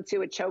down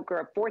to a choker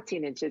of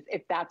 14 inches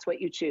if that's what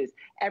you choose.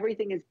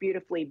 Everything is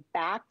beautifully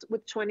backed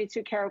with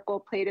 22 karat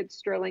gold plated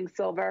sterling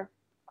silver.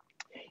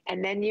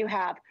 And then you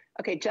have,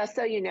 okay, just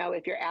so you know,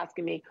 if you're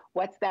asking me,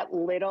 what's that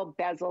little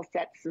bezel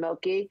set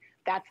smoky?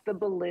 That's the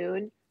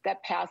balloon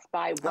that passed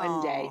by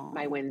one day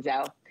my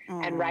window.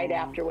 And right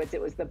afterwards,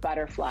 it was the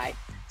butterfly.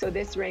 So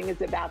this ring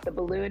is about the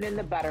balloon and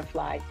the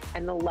butterfly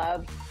and the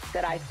love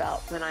that I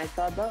felt when I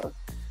saw both.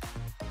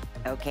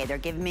 Okay, they're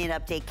giving me an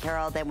update,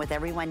 Carol. Then with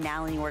everyone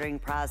now in the ordering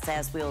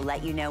process, we'll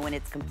let you know when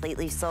it's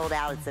completely sold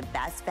out. It's the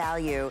best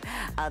value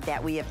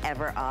that we have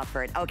ever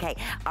offered. Okay,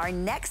 our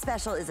next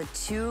special is a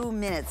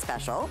 2-minute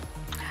special.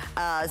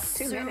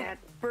 2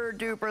 minutes. Super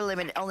duper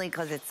limited, only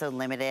because it's so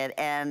limited.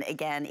 And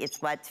again,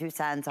 it's what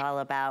Tucson's all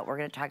about. We're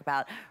gonna talk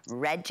about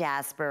red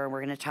jasper.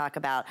 We're gonna talk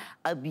about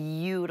a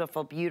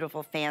beautiful,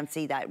 beautiful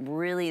fancy that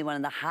really one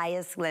of the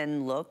highest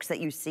end looks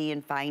that you see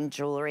in fine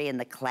jewelry in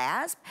the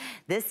clasp.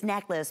 This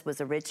necklace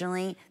was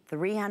originally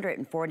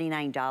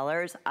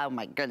 $349. Oh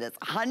my goodness,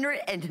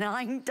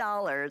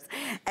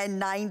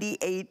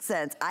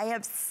 $109.98. I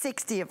have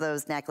 60 of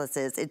those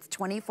necklaces. It's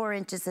 24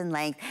 inches in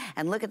length,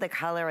 and look at the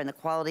color and the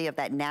quality of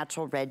that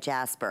natural red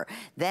jasper.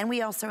 Then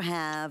we also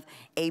have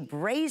a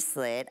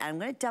bracelet. I'm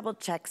gonna double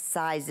check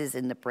sizes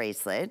in the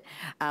bracelet,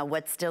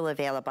 what's still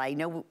available. I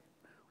know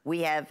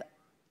we have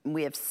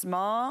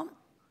small,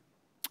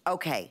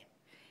 okay.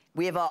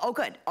 We have oh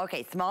good,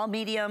 okay, small,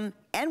 medium,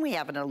 and we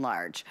have it in a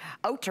large.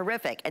 Oh,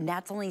 terrific, and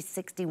that's only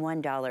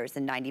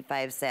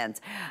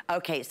 $61.95.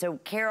 Okay, so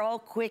Carol,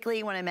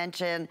 quickly want to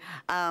mention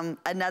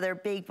another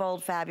big,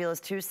 bold, fabulous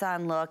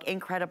Tucson look,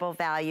 incredible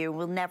value,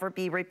 will never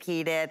be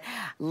repeated.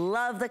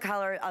 Love the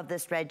color of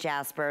this red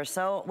jasper.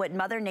 So what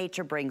Mother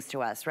Nature brings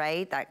to us,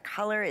 right? That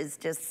color is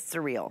just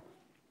surreal.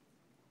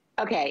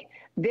 Okay,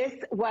 this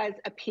was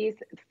a piece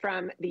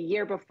from the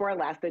year before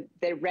last,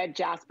 the red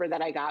jasper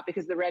that I got,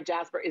 because the red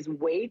jasper is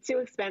way too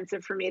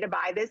expensive for me to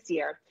buy this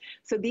year.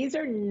 So these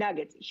are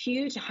nuggets,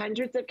 huge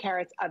hundreds of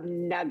carats of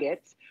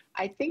nuggets.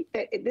 I think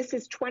that this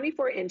is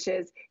 24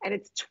 inches and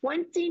it's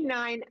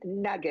 29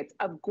 nuggets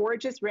of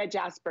gorgeous red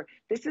jasper.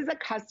 This is a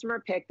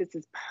customer pick. This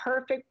is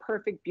perfect,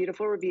 perfect,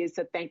 beautiful reviews.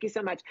 So thank you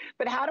so much.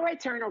 But how do I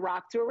turn a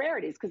rock to a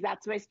rarities? Because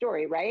that's my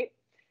story, right?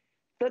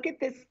 Look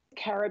at this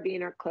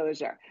carabiner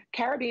closure.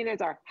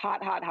 Carabiners are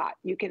hot, hot, hot.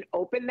 You can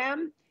open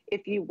them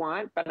if you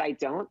want, but I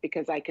don't,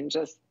 because I can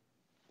just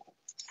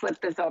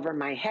slip this over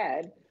my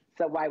head.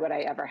 So why would I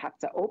ever have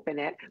to open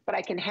it? But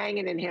I can hang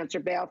an enhancer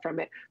bail from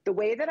it. The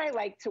way that I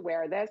like to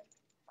wear this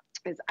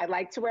is I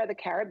like to wear the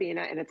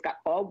carabiner, and it's got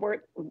all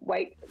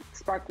white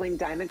sparkling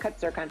diamond cut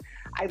zircon.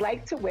 I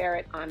like to wear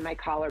it on my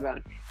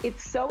collarbone.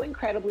 It's so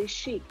incredibly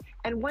chic.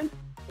 And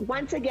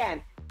once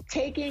again,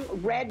 taking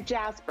red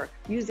jasper,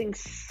 using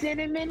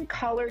cinnamon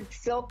colored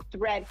silk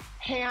thread,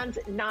 hand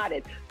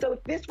knotted. So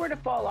if this were to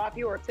fall off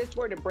you, or if this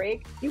were to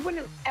break, you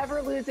wouldn't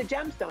ever lose a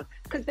gemstone,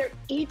 because they're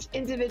each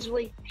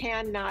individually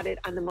hand knotted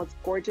on the most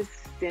gorgeous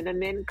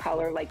cinnamon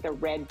color, like the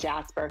red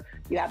jasper.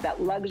 You have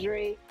that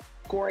luxury,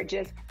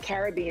 gorgeous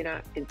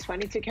carabiner in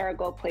 22 karat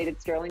gold plated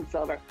sterling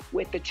silver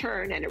with the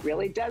churn, and it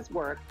really does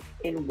work,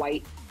 in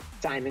white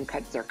diamond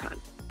cut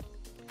zircon.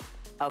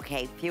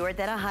 Okay, fewer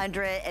than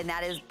 100, and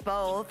that is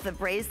both the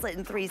bracelet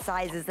in 3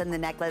 sizes and the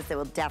necklace. It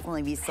will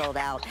definitely be sold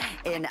out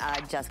in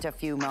just a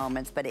few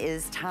moments. But it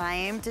is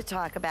time to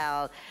talk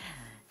about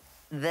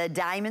the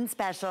diamond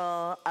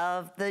special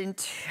of the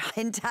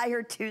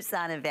entire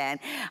Tucson event.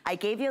 I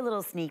gave you a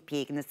little sneak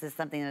peek, and this is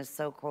something that's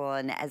so cool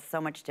and has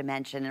so much to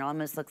mention. It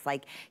almost looks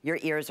like your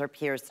ears are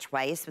pierced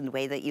twice in the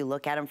way that you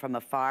look at them from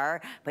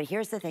afar. But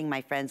here's the thing,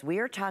 my friends. We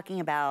are talking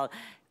about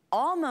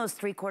almost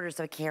 3/4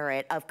 of a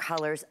carat of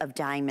colors of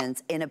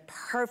diamonds in a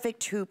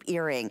perfect hoop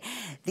earring.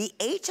 The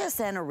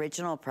HSN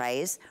original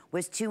price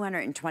was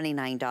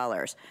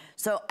 $229.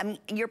 So I mean,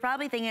 you're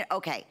probably thinking,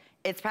 okay,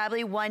 it's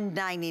probably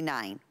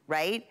 $199,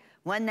 right?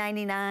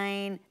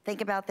 $199,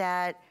 think about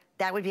that.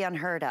 That would be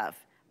unheard of.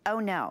 Oh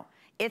no.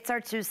 It's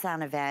our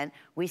Tucson event.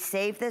 We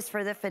saved this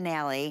for the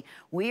finale.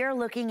 We are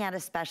looking at a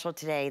special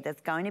today that's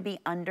going to be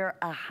under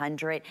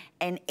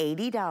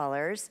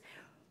 $180.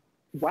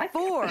 What?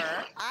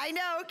 I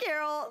know,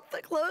 Carol,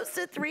 close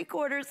to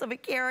 3/4 of a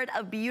carat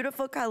of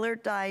beautiful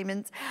colored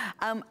diamonds.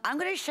 I'm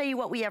gonna show you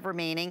what we have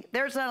remaining.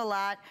 There's not a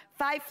lot.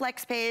 5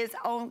 flex pays.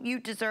 Oh, you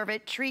deserve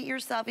it. Treat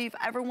yourself. If you've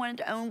ever wanted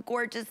to own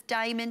gorgeous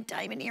diamond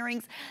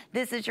earrings,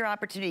 this is your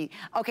opportunity.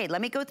 Okay, let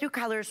me go through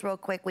colors real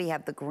quick. We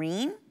have the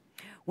green.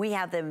 We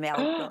have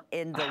the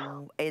in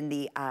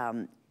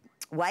the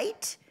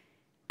white.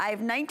 I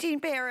have 19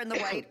 pair in the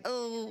white.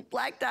 Oh,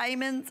 black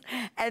diamonds.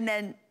 And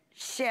then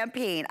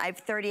champagne. I have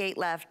 38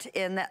 left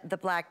in the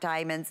black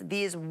diamonds.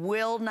 These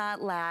will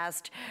not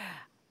last.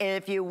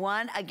 If you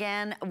want,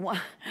 again,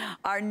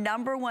 our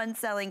 #1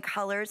 selling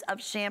colors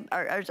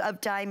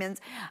of diamonds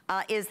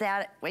is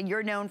that what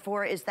you're known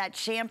for is that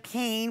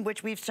champagne,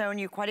 which we've shown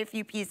you quite a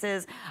few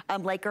pieces.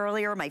 Like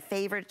earlier, my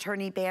favorite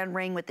attorney band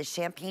ring with the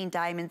champagne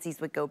diamonds.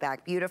 These would go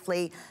back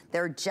beautifully.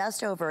 They're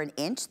just over an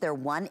inch. They're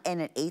 1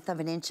 1/8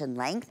 of an inch in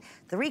length,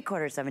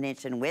 3/4 of an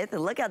inch in width.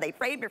 And look how they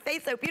frame your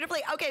face so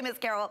beautifully. Okay, Miss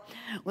Carol,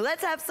 well,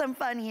 let's have some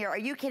fun here. Are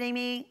you kidding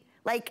me?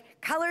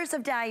 Like colors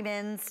of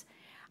diamonds.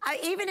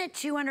 Even at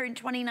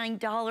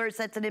 $229,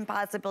 that's an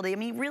impossibility. I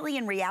mean, really,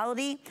 in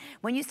reality,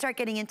 when you start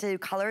getting into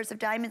colors of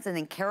diamonds and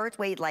then carats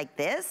weight like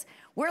this,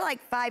 we're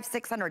like $500,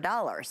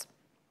 $600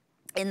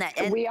 in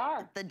we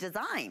are the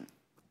design.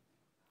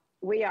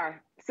 We are.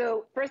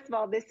 So first of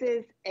all, this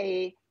is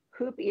a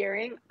hoop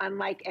earring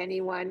unlike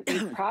anyone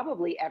you've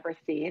probably ever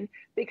seen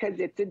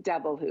because it's a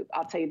double hoop.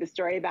 I'll tell you the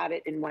story about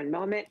it in one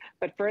moment.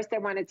 But first, I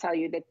want to tell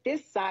you that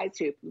this size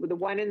hoop, the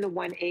 1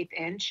 1/8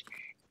 inch,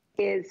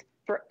 is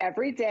for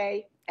every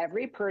day,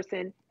 every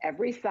person,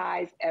 every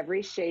size,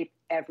 every shape,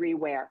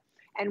 everywhere.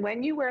 And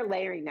when you wear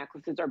layering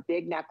necklaces or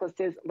big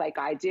necklaces like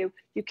I do,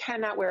 you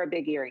cannot wear a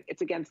big earring.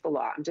 It's against the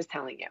law. I'm just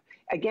telling you.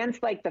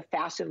 Against like the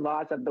fashion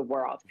laws of the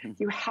world.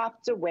 You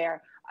have to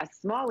wear a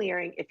small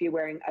earring if you're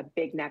wearing a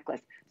big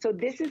necklace. So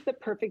this is the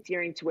perfect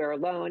earring to wear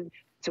alone,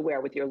 to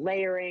wear with your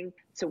layering,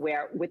 to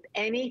wear with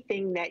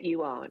anything that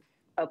you own.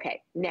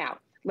 Okay, now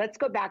let's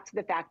go back to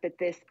the fact that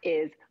this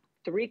is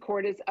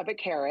 3/4 of a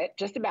carat,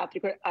 just about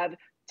 3/4 of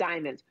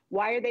diamonds.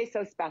 Why are they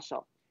so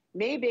special?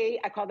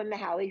 Maybe I call them the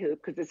Halle hoop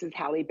because this is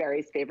Halle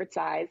Berry's favorite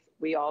size.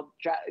 We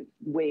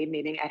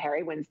meaning at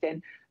Harry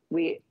Winston,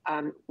 we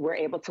were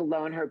able to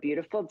loan her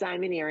beautiful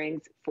diamond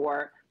earrings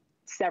for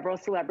several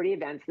celebrity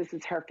events. This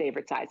is her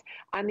favorite size.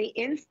 On the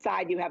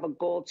inside, you have a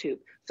gold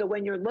hoop. So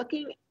when you're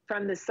looking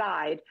from the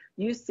side,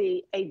 you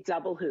see a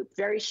double hoop.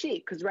 Very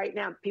chic, because right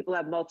now people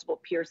have multiple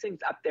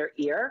piercings up their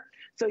ear.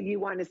 So you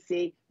want to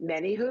see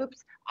many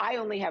hoops. I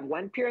only have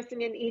one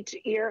piercing in each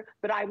ear,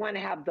 but I want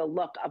to have the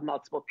look of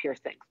multiple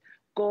piercings.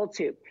 Gold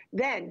hoop.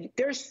 Then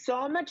there's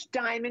so much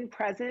diamond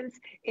presence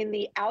in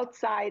the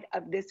outside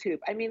of this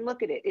hoop. I mean,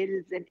 look at it. It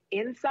is an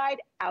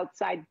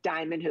inside-outside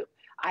diamond hoop.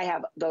 I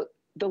have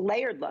the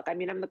layered look. I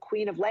mean, I'm the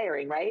queen of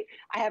layering, right?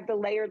 I have the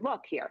layered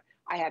look here.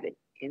 I have an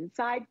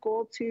inside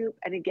gold tube.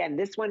 And again,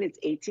 this one is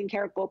 18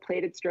 karat gold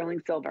plated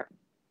sterling silver.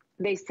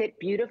 They sit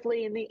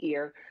beautifully in the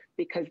ear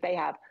because they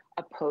have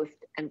a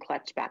post and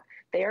clutch back.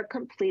 They are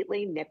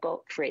completely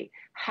nickel free.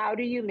 How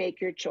do you make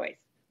your choice?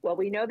 Well,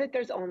 we know that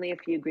there's only a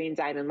few green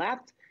diamond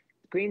left.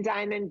 Green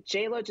diamond,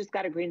 J-Lo just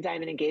got a green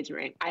diamond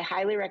engagement ring. I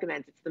highly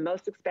recommend it. It's the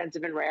most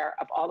expensive and rare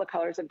of all the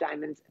colors of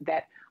diamonds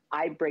that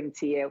I bring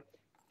to you.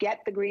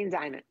 Get the green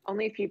diamond.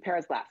 Only a few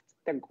pairs left.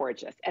 They're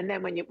gorgeous. And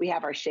then when we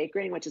have our shake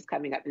ring, which is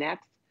coming up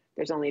next,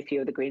 there's only a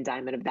few of the green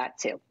diamond of that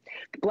too.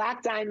 The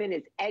black diamond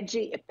is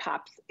edgy. It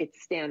pops. It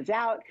stands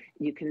out.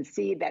 You can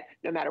see that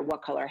no matter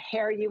what color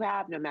hair you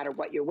have, no matter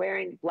what you're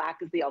wearing,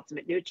 black is the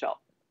ultimate neutral.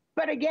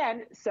 But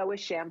again, so is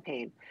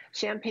champagne.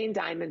 Champagne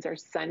diamonds are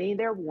sunny.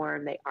 They're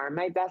warm. They are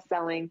my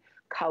best-selling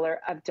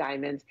color of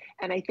diamonds.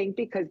 And I think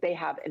because they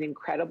have an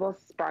incredible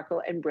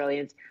sparkle and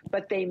brilliance,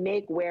 but they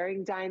make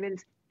wearing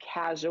diamonds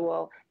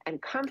casual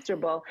and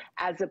comfortable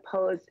as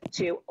opposed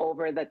to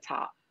over the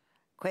top.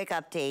 Quick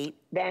update.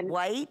 Then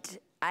white,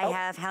 I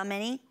have how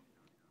many?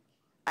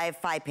 I have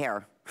 5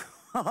 pair.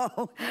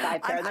 5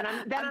 pair.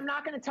 Then I'm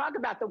not going to talk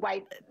about the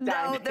white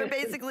diamond. No, they're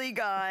basically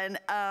gone.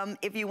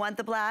 If you want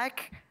the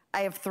black,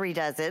 I have 3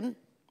 dozen.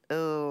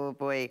 Oh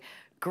boy.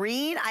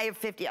 Green, I have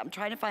 50. I'm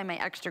trying to find my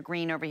extra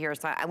green over here,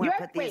 so I want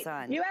to put these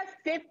on. You have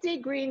 50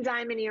 green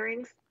diamond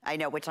earrings? I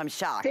know, which I'm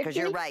shocked, because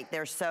you're right.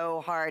 They're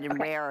so hard and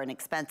rare and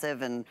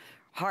expensive and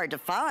hard to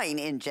find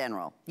in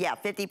general. Yeah,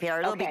 50 pair.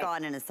 It'll be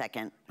gone in a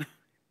second.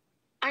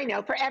 I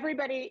know. For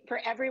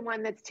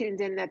everyone that's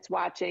tuned in, that's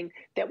watching,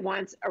 that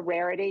wants a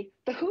rarity,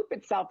 the hoop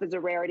itself is a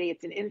rarity.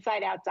 It's an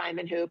inside-out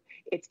diamond hoop.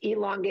 It's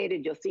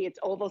elongated. You'll see it's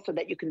oval so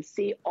that you can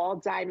see all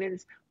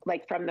diamonds,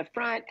 like from the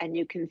front, and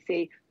you can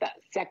see the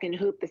second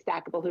hoop, the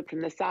stackable hoop from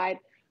the side.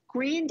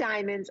 Green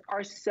diamonds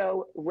are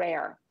so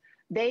rare.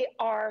 They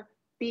are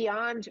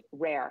beyond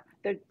rare.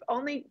 The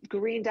only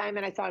green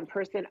diamond I saw in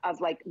person of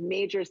like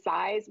major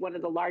size, one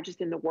of the largest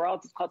in the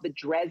world, is called the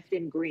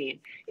Dresden Green.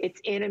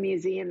 It's in a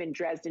museum in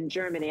Dresden,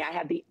 Germany. I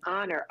had the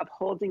honor of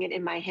holding it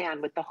in my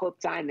hand with the Hope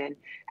Diamond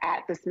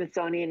at the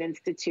Smithsonian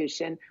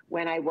Institution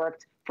when I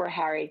worked for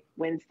Harry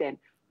Winston.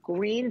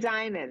 Green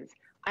diamonds.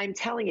 I'm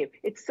telling you,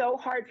 it's so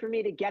hard for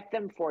me to get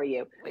them for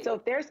you. So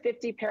if there's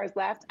 50 pairs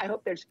left, I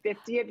hope there's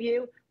 50 of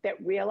you that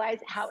realize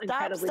how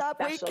incredibly special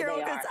wait, Carol,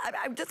 they are.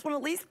 I just want to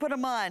at least put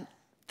them on.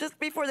 Just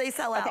before they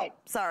sell out.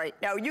 Sorry.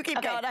 No, you keep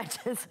going.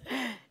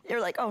 You're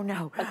like, oh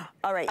no.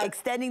 All right,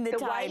 extending the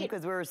time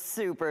because we're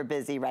super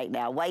busy right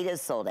now. White is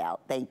sold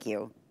out. Thank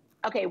you.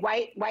 Okay,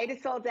 white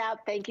is sold out.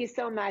 Thank you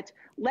so much.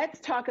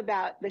 Let's talk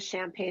about the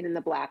champagne and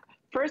the black.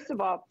 First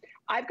of all,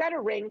 I've got a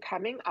ring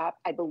coming up,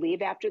 I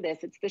believe after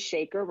this. It's the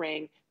Shaker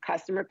ring.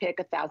 Customer pick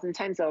 1,000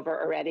 times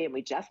over already, and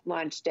we just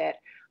launched it.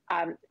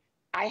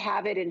 I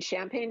have it in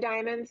champagne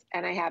diamonds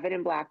and I have it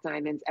in black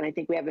diamonds. And I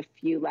think we have a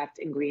few left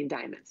in green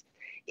diamonds.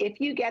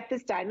 If you get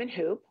this diamond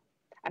hoop,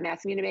 I'm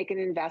asking you to make an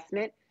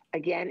investment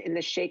again in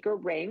the shaker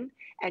ring,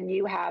 and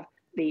you have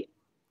the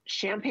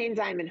champagne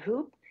diamond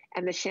hoop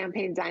and the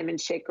champagne diamond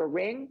shaker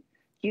ring.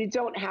 You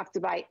don't have to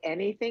buy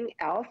anything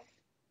else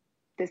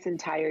this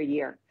entire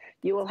year.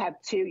 You will have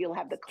two. You'll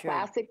have the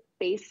classic,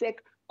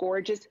 basic,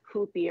 gorgeous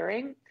hoop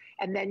earring,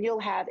 and then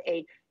you'll have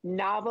a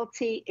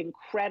novelty,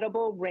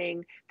 incredible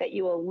ring that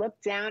you will look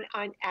down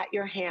on at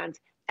your hand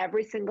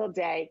every single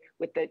day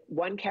with the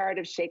 1 carat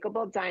of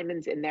shakeable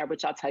diamonds in there,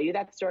 which I'll tell you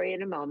that story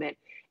in a moment.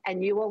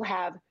 And you will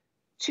have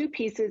 2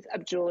 pieces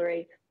of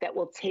jewelry that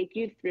will take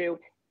you through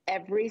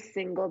every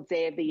single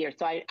day of the year.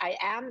 So I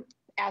am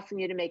asking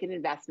you to make an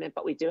investment,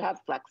 but we do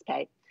have flex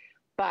pay.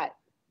 But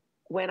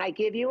when I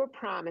give you a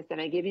promise and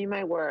I give you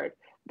my word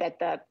that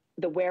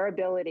the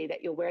wearability,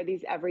 that you'll wear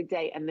these every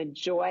day, and the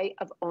joy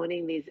of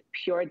owning these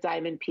pure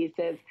diamond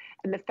pieces,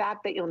 and the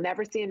fact that you'll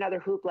never see another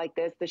hoop like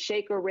this, the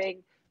shaker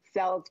ring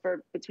sells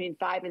for between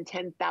 $5,000 and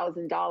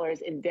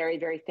 $10,000 in very,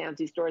 very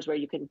fancy stores where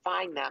you can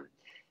find them.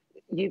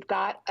 You've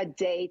got a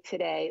day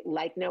today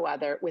like no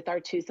other with our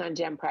Tucson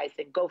Gem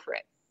pricing. Go for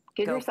it.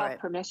 Give yourself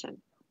permission.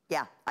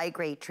 Yeah, I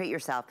agree. Treat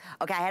yourself.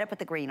 Okay, I had to put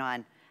the green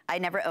on. I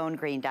never owned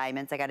green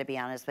diamonds, I gotta be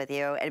honest with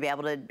you. And to be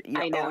able to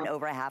own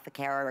over a 1/2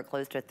 carat or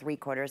close to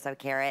 3/4 of a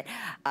carat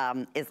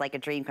is like a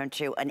dream come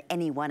true on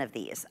any one of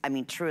these. I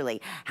mean,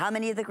 truly. How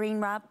many of the green,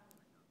 Rob?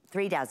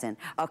 3 dozen.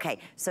 Okay,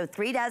 so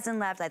 3 dozen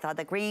left. I thought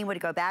the green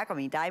would go back. I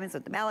mean, diamonds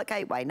with the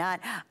malachite, why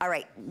not? All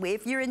right,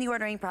 if you're in the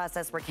ordering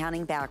process, we're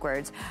counting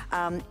backwards.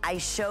 I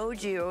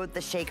showed you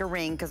the shaker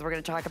ring because we're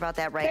gonna talk about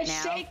that right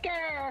now. The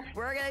shaker!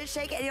 We're gonna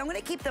shake it. And I'm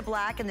gonna keep the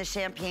black and the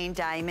champagne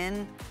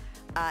diamond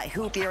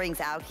hoop earrings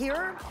out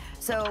here.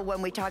 So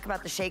when we talk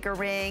about the shaker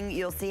ring,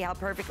 you'll see how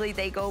perfectly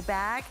they go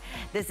back.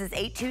 This is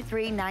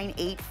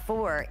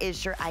 823984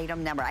 is your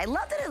item number. I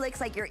love that it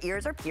looks like your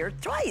ears are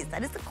pierced twice.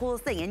 That is the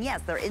coolest thing. And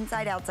yes, they're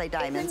inside outside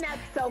diamonds. Isn't that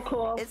so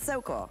cool? It's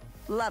so cool.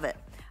 Love it.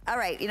 All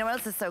right, you know what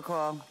else is so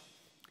cool?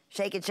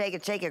 Shake it, shake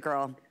it, shake it,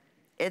 girl.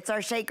 It's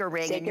our shaker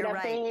ring, Shake and you're it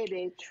up, right.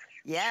 baby.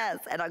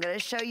 Yes, and I'm gonna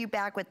show you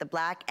back with the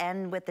black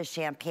and with the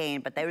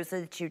champagne, but those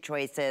are the 2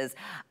 choices.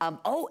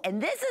 Oh,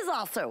 and this is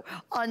also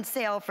on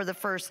sale for the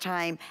first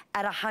time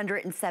at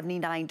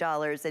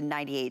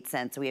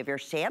 $179.98. So we have your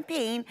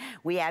champagne,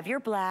 we have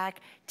your black.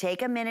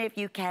 Take a minute if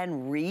you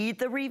can, read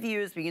the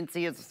reviews. You can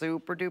see it's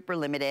super duper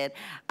limited.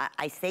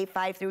 I say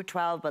 5 through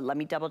 12, but let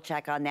me double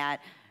check on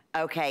that.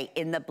 Okay,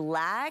 in the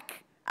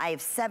black, I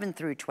have 7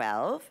 through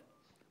 12.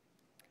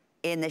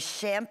 In the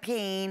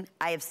champagne,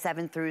 I have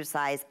 7 through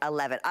size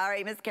 11. All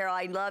right, Miss Carol,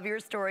 I love your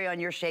story on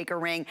your shaker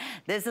ring.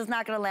 This is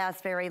not gonna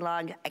last very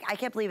long. I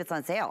can't believe it's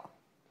on sale.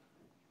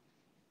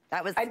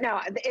 That was— I know,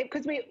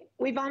 because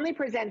we've only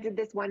presented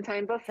this one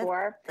time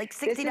before. Like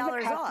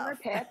 $60 customer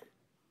off. pick.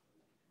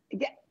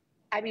 Yeah,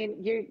 I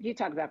mean, you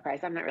talk about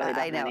price. I'm not really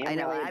about money. I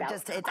know. Really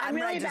I'm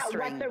really about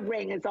what the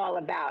ring is all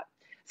about.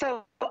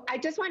 So I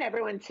just want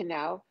everyone to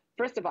know,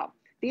 first of all,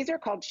 these are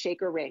called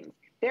shaker rings.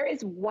 There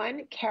is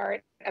 1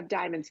 carat of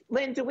diamonds.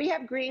 Lynn, do we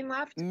have green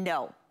left?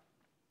 No.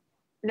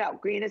 No,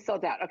 green is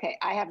sold out. Okay,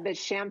 I have the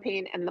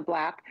champagne and the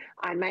black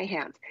on my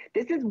hands.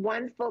 This is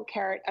 1 full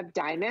carat of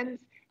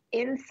diamonds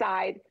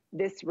inside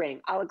this ring.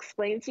 I'll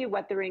explain to you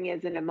what the ring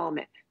is in a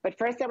moment. But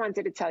first I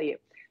wanted to tell you,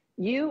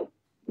 you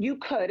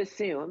could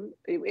assume,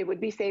 it would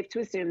be safe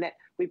to assume that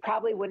we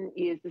probably wouldn't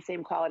use the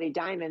same quality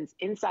diamonds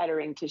inside a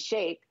ring to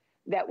shake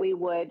that we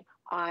would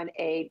on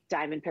a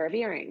diamond pair of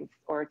earrings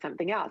or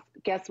something else.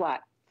 Guess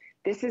what?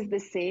 This is the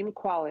same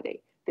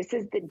quality. This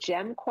is the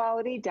gem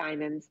quality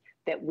diamonds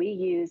that we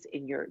use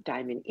in your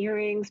diamond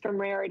earrings from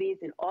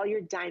Rarities and all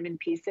your diamond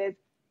pieces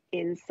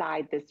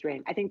inside this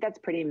ring. I think that's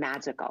pretty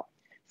magical.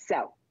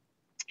 So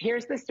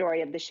here's the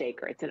story of the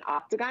shaker. It's an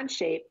octagon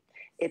shape.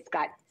 It's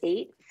got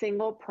 8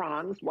 single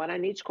prongs, 1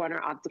 on each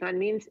corner. Octagon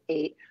means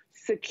 8,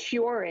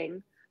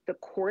 securing the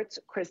quartz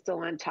crystal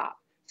on top.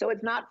 So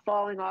it's not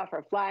falling off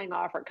or flying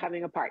off or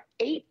coming apart.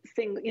 8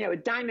 single, a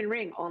diamond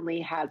ring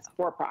only has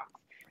 4 prongs.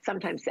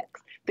 Sometimes 6.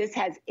 This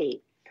has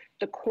 8.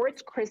 The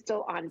quartz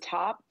crystal on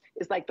top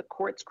is like the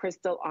quartz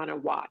crystal on a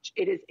watch.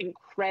 It is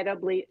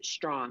incredibly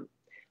strong.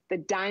 The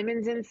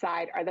diamonds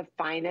inside are the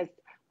finest,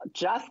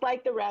 just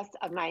like the rest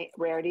of my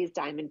Rarities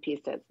diamond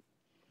pieces.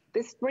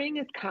 This ring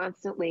is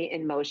constantly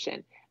in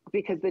motion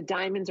because the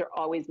diamonds are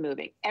always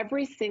moving.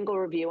 Every single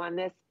review on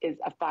this is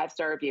a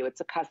 5-star review. It's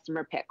a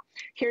customer pick.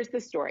 Here's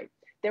the story.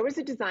 There was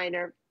a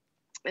designer,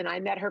 and I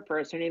met her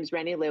first. Her name's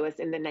Rennie Lewis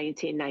in the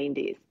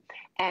 1990s.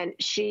 And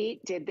she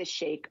did the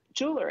shake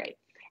jewelry.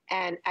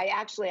 And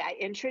I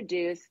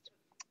introduced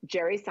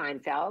Jerry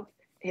Seinfeld,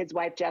 his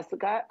wife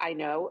Jessica, I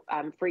know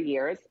for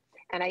years.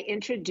 And I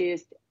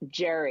introduced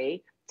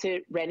Jerry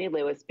to Rennie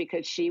Lewis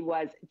because she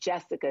was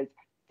Jessica's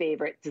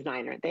favorite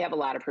designer. They have a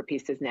lot of her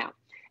pieces now.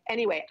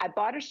 Anyway, I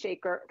bought a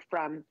shaker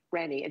from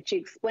Rennie, and she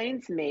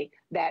explained to me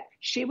that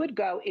she would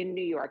go in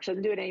New York. She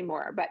doesn't do it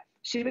anymore, but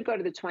she would go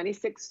to the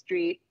 26th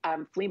Street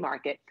flea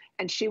market,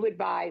 and she would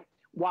buy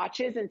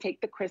watches and take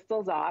the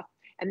crystals off,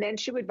 And then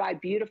she would buy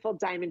beautiful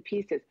diamond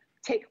pieces,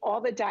 take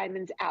all the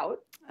diamonds out,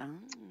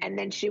 and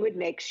then she would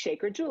make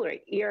shaker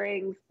jewelry,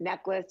 earrings,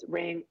 necklace,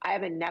 ring. I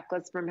have a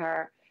necklace from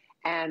her,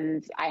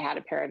 and I had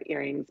a pair of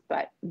earrings,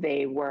 but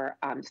they were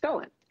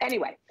stolen.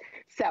 Anyway,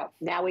 so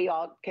now we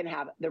all can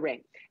have the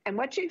ring. And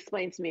what she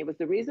explained to me was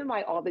the reason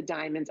why all the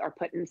diamonds are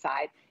put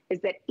inside is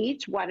that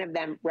each one of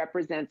them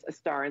represents a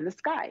star in the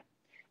sky.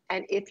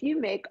 And if you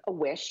make a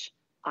wish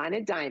on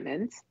a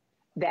diamond,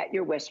 that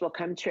your wish will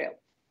come true.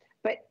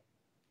 But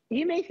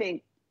you may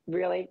think,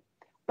 really?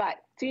 But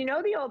do you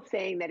know the old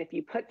saying that if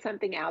you put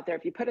something out there,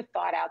 if you put a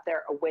thought out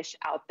there, a wish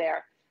out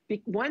there,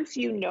 once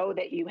you know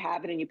that you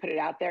have it and you put it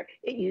out there,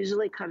 it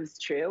usually comes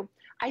true.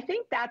 I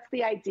think that's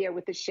the idea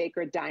with the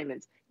shaker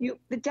diamonds.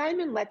 The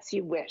diamond lets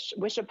you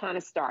wish upon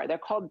a star. They're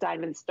called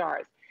diamond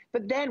stars.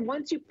 But then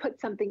once you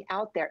put something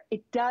out there,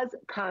 it does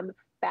come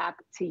back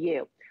to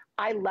you.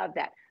 I love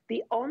that.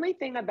 The only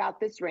thing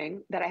about this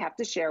ring that I have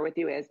to share with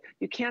you is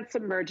you can't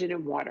submerge it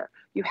in water.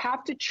 You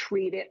have to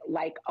treat it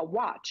like a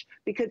watch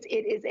because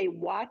it is a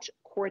watch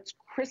quartz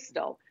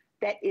crystal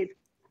that is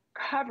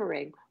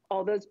covering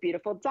all those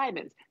beautiful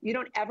diamonds. You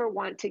don't ever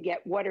want to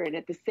get water in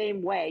it the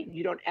same way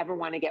you don't ever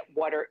want to get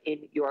water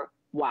in your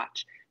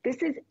watch.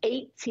 This is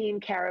 18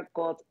 karat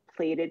gold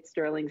plated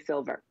sterling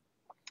silver.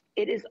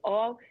 It is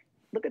all,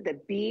 look at the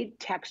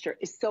bead texture,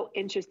 is so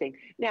interesting.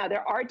 Now,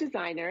 there are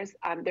designers.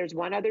 There's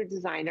one other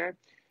designer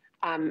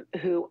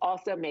who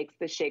also makes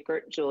the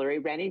shaker jewelry.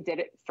 Rennie did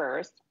it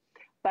first.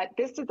 But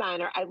this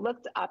designer, I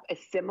looked up a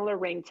similar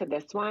ring to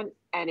this one,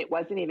 and it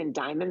wasn't even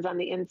diamonds on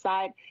the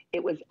inside.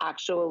 It was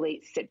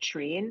actually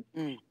citrine.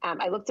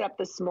 I looked it up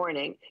this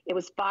morning. It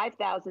was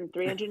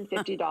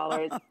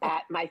 $5,350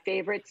 at my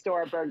favorite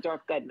store,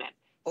 Bergdorf Goodman.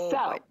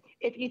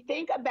 If you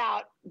think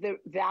about the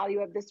value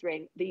of this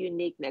ring, the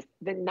uniqueness,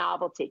 the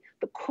novelty,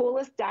 the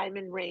coolest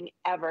diamond ring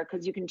ever,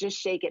 because you can just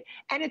shake it.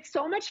 And it's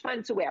so much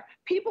fun to wear.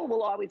 People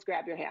will always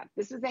grab your hand.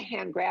 This is a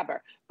hand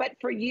grabber. But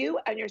for you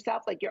and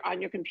yourself, like you're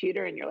on your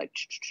computer and you're like,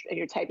 and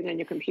you're typing on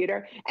your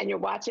computer and you're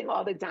watching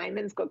all the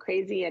diamonds go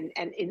crazy and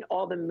in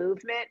all the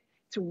movement,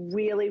 it's a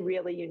really,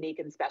 really unique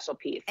and special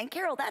piece. And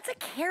Carol, that's a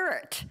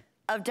carat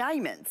of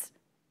diamonds.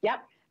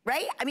 Yep.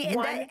 Right? I mean,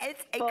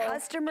 it's a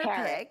customer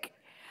pick.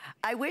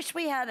 I wish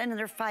we had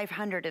another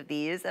 500 of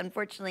these.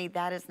 Unfortunately,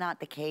 that is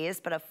not the case,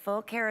 but a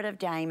full carat of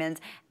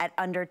diamonds at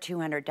under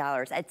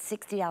 $200, at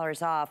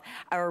 $60 off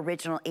our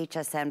original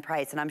HSN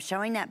price. And I'm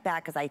showing that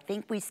back because I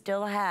think we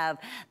still have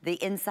the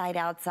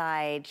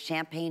inside-outside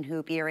champagne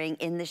hoop earring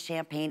in the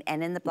champagne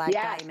and in the black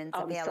diamonds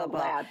available.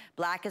 So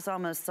black is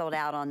almost sold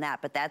out on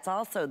that, but that's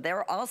also,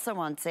 they're also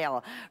on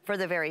sale for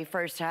the very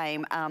first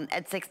time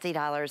at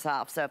 $60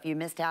 off. So if you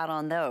missed out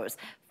on those,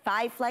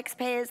 5 flex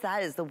pays,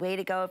 that is the way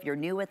to go if you're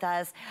new with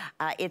us.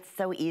 It's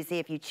so easy.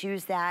 If you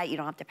choose that, you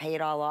don't have to pay it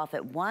all off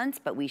at once,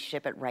 but we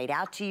ship it right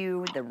out to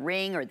you, the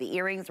ring or the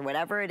earrings or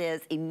whatever it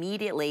is,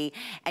 immediately,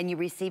 and you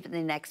receive it in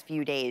the next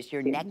few days.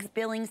 Your next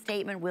billing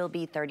statement will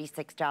be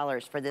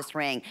 $36 for this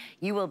ring.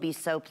 You will be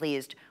so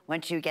pleased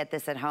once you get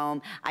this at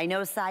home. I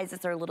know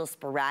sizes are a little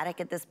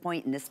sporadic at this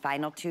point. In this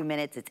final 2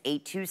 minutes, it's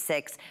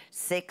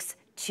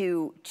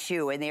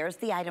 826-622, and there's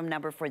the item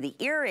number for the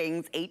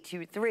earrings,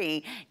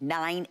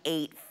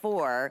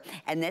 823-984.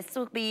 And this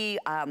will be,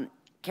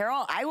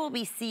 Carol, I will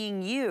be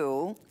seeing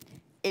you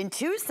in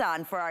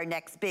Tucson for our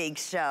next big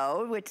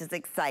show, which is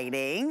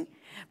exciting.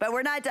 But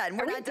we're not done.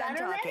 We're not done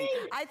talking.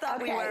 I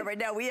thought we were, but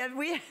no, we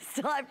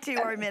still have 2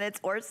 more minutes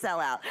or sell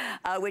out,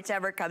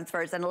 whichever comes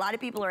first. And a lot of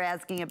people are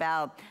asking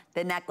about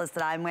the necklace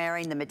that I'm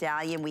wearing, the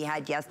medallion we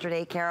had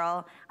yesterday,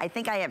 Carol. I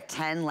think I have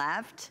 10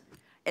 left.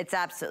 It's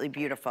absolutely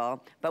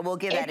beautiful, but we'll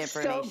give that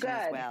information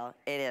as well.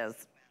 It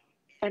is.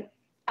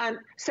 And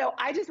so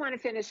I just want to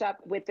finish up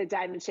with the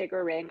diamond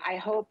shaker ring. I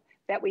hope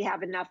that we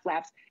have enough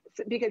left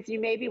because you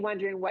may be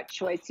wondering what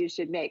choice you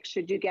should make.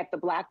 Should you get the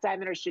black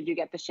diamond or should you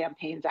get the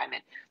champagne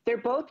diamond? They're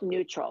both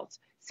neutrals.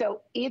 So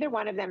either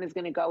one of them is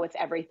going to go with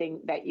everything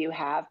that you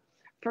have.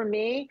 For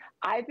me,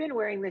 I've been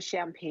wearing the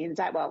champagne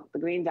diamond. Well, the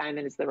green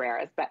diamond is the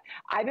rarest, but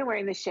I've been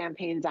wearing the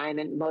champagne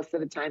diamond most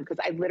of the time because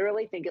I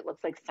literally think it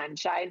looks like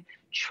sunshine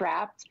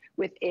trapped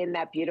within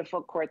that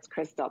beautiful quartz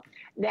crystal.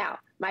 Now,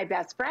 my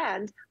best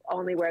friend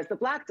only wears the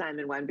black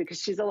diamond one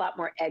because she's a lot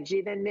more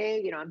edgy than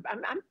me. You know,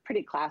 I'm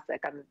pretty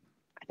classic. I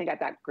think I've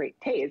got great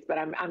taste, but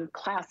I'm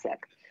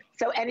classic.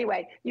 So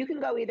anyway, you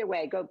can go either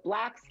way. Go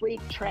black, sleek,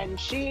 trend,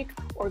 chic,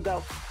 or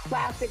go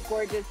classic,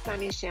 gorgeous,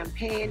 sunny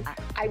champagne.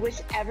 I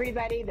wish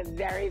everybody the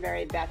very,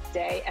 very best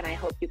day, and I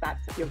hope you got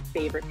your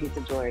favorite piece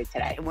of jewelry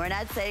today. We're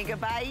not saying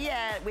goodbye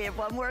yet. We have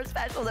one more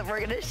special that we're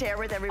going to share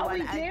with everyone. Oh,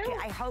 we do?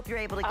 I hope you're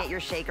able to get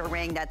your shaker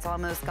ring. That's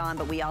almost gone,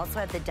 but we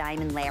also have the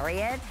diamond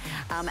lariat.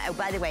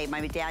 By the way,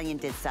 my medallion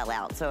did sell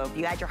out, so if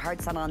you had your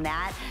heart set on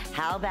that,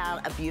 how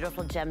about a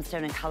beautiful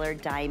gemstone and colored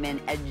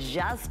diamond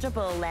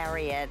adjustable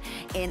lariat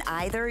in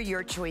either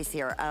your choice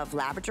here of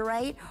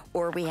labradorite,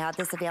 or we have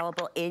this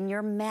available in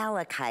your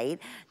malachite.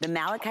 The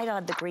malachite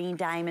on the green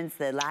diamonds,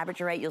 the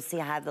labradorite, you'll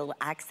see I have the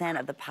accent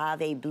of the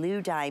pave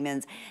blue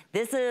diamonds.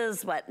 This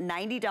is, what,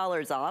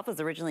 $90 off. It was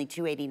originally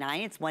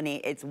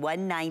 $289. It's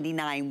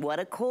 $199. What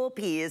a cool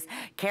piece.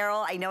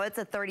 Carol, I know it's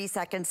a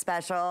 30-second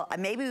special.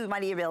 Maybe we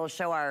might even be able to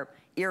show our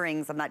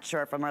earrings, I'm not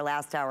sure, from our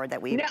last hour that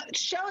we... No,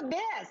 show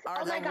this.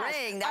 Oh my gosh.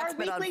 Ring, that's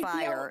been on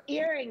fire.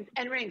 Earrings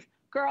and rings.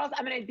 Girls,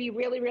 I'm going to be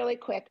really, really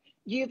quick.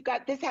 You've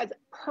got, this has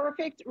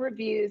perfect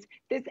reviews.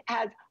 This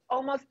has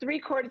almost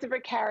 3/4 of a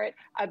carat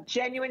of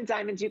genuine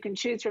diamonds. You can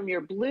choose from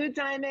your blue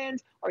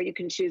diamonds, or you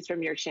can choose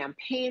from your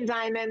champagne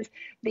diamonds.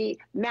 The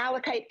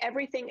malachite,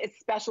 everything is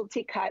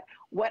specialty cut.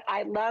 What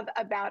I love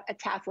about a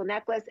tassel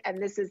necklace,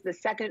 and this is the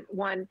second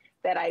one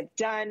that I've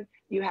done,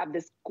 you have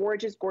this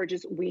gorgeous,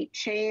 gorgeous wheat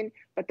chain.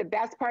 But the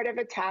best part of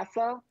a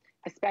tassel,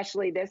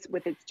 especially this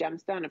with its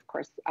gemstone, of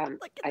course,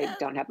 I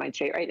don't have mine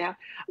straight right now.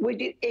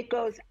 It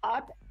goes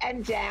up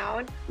and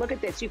down. Look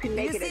at this. You can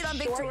make it as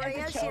short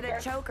as a choker. She had a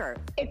choker.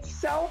 It's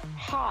so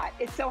hot.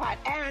 It's so hot.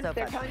 And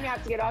they're telling me I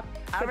have to get off.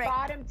 The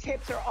bottom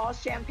tips are all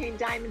champagne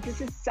diamonds.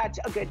 This is such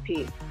a good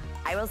piece.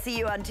 I will see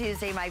you on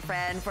Tuesday, my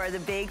friend, for the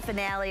big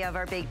finale of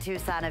our big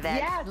Tucson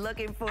event. Yes.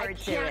 Looking forward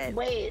to it. I can't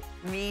wait.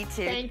 Me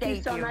too. Thank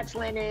you so much,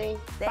 Lenny.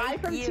 Bye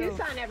from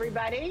Tucson,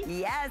 everybody.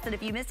 Yes, and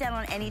if you missed out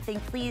on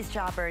anything, please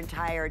shop our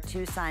entire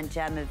Tucson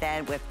Gem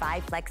event with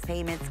 5 flex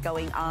payments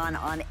going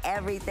on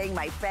everything.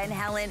 My friend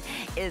Helen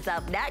is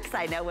up next,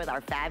 I know, with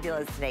our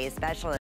fabulous Today Special.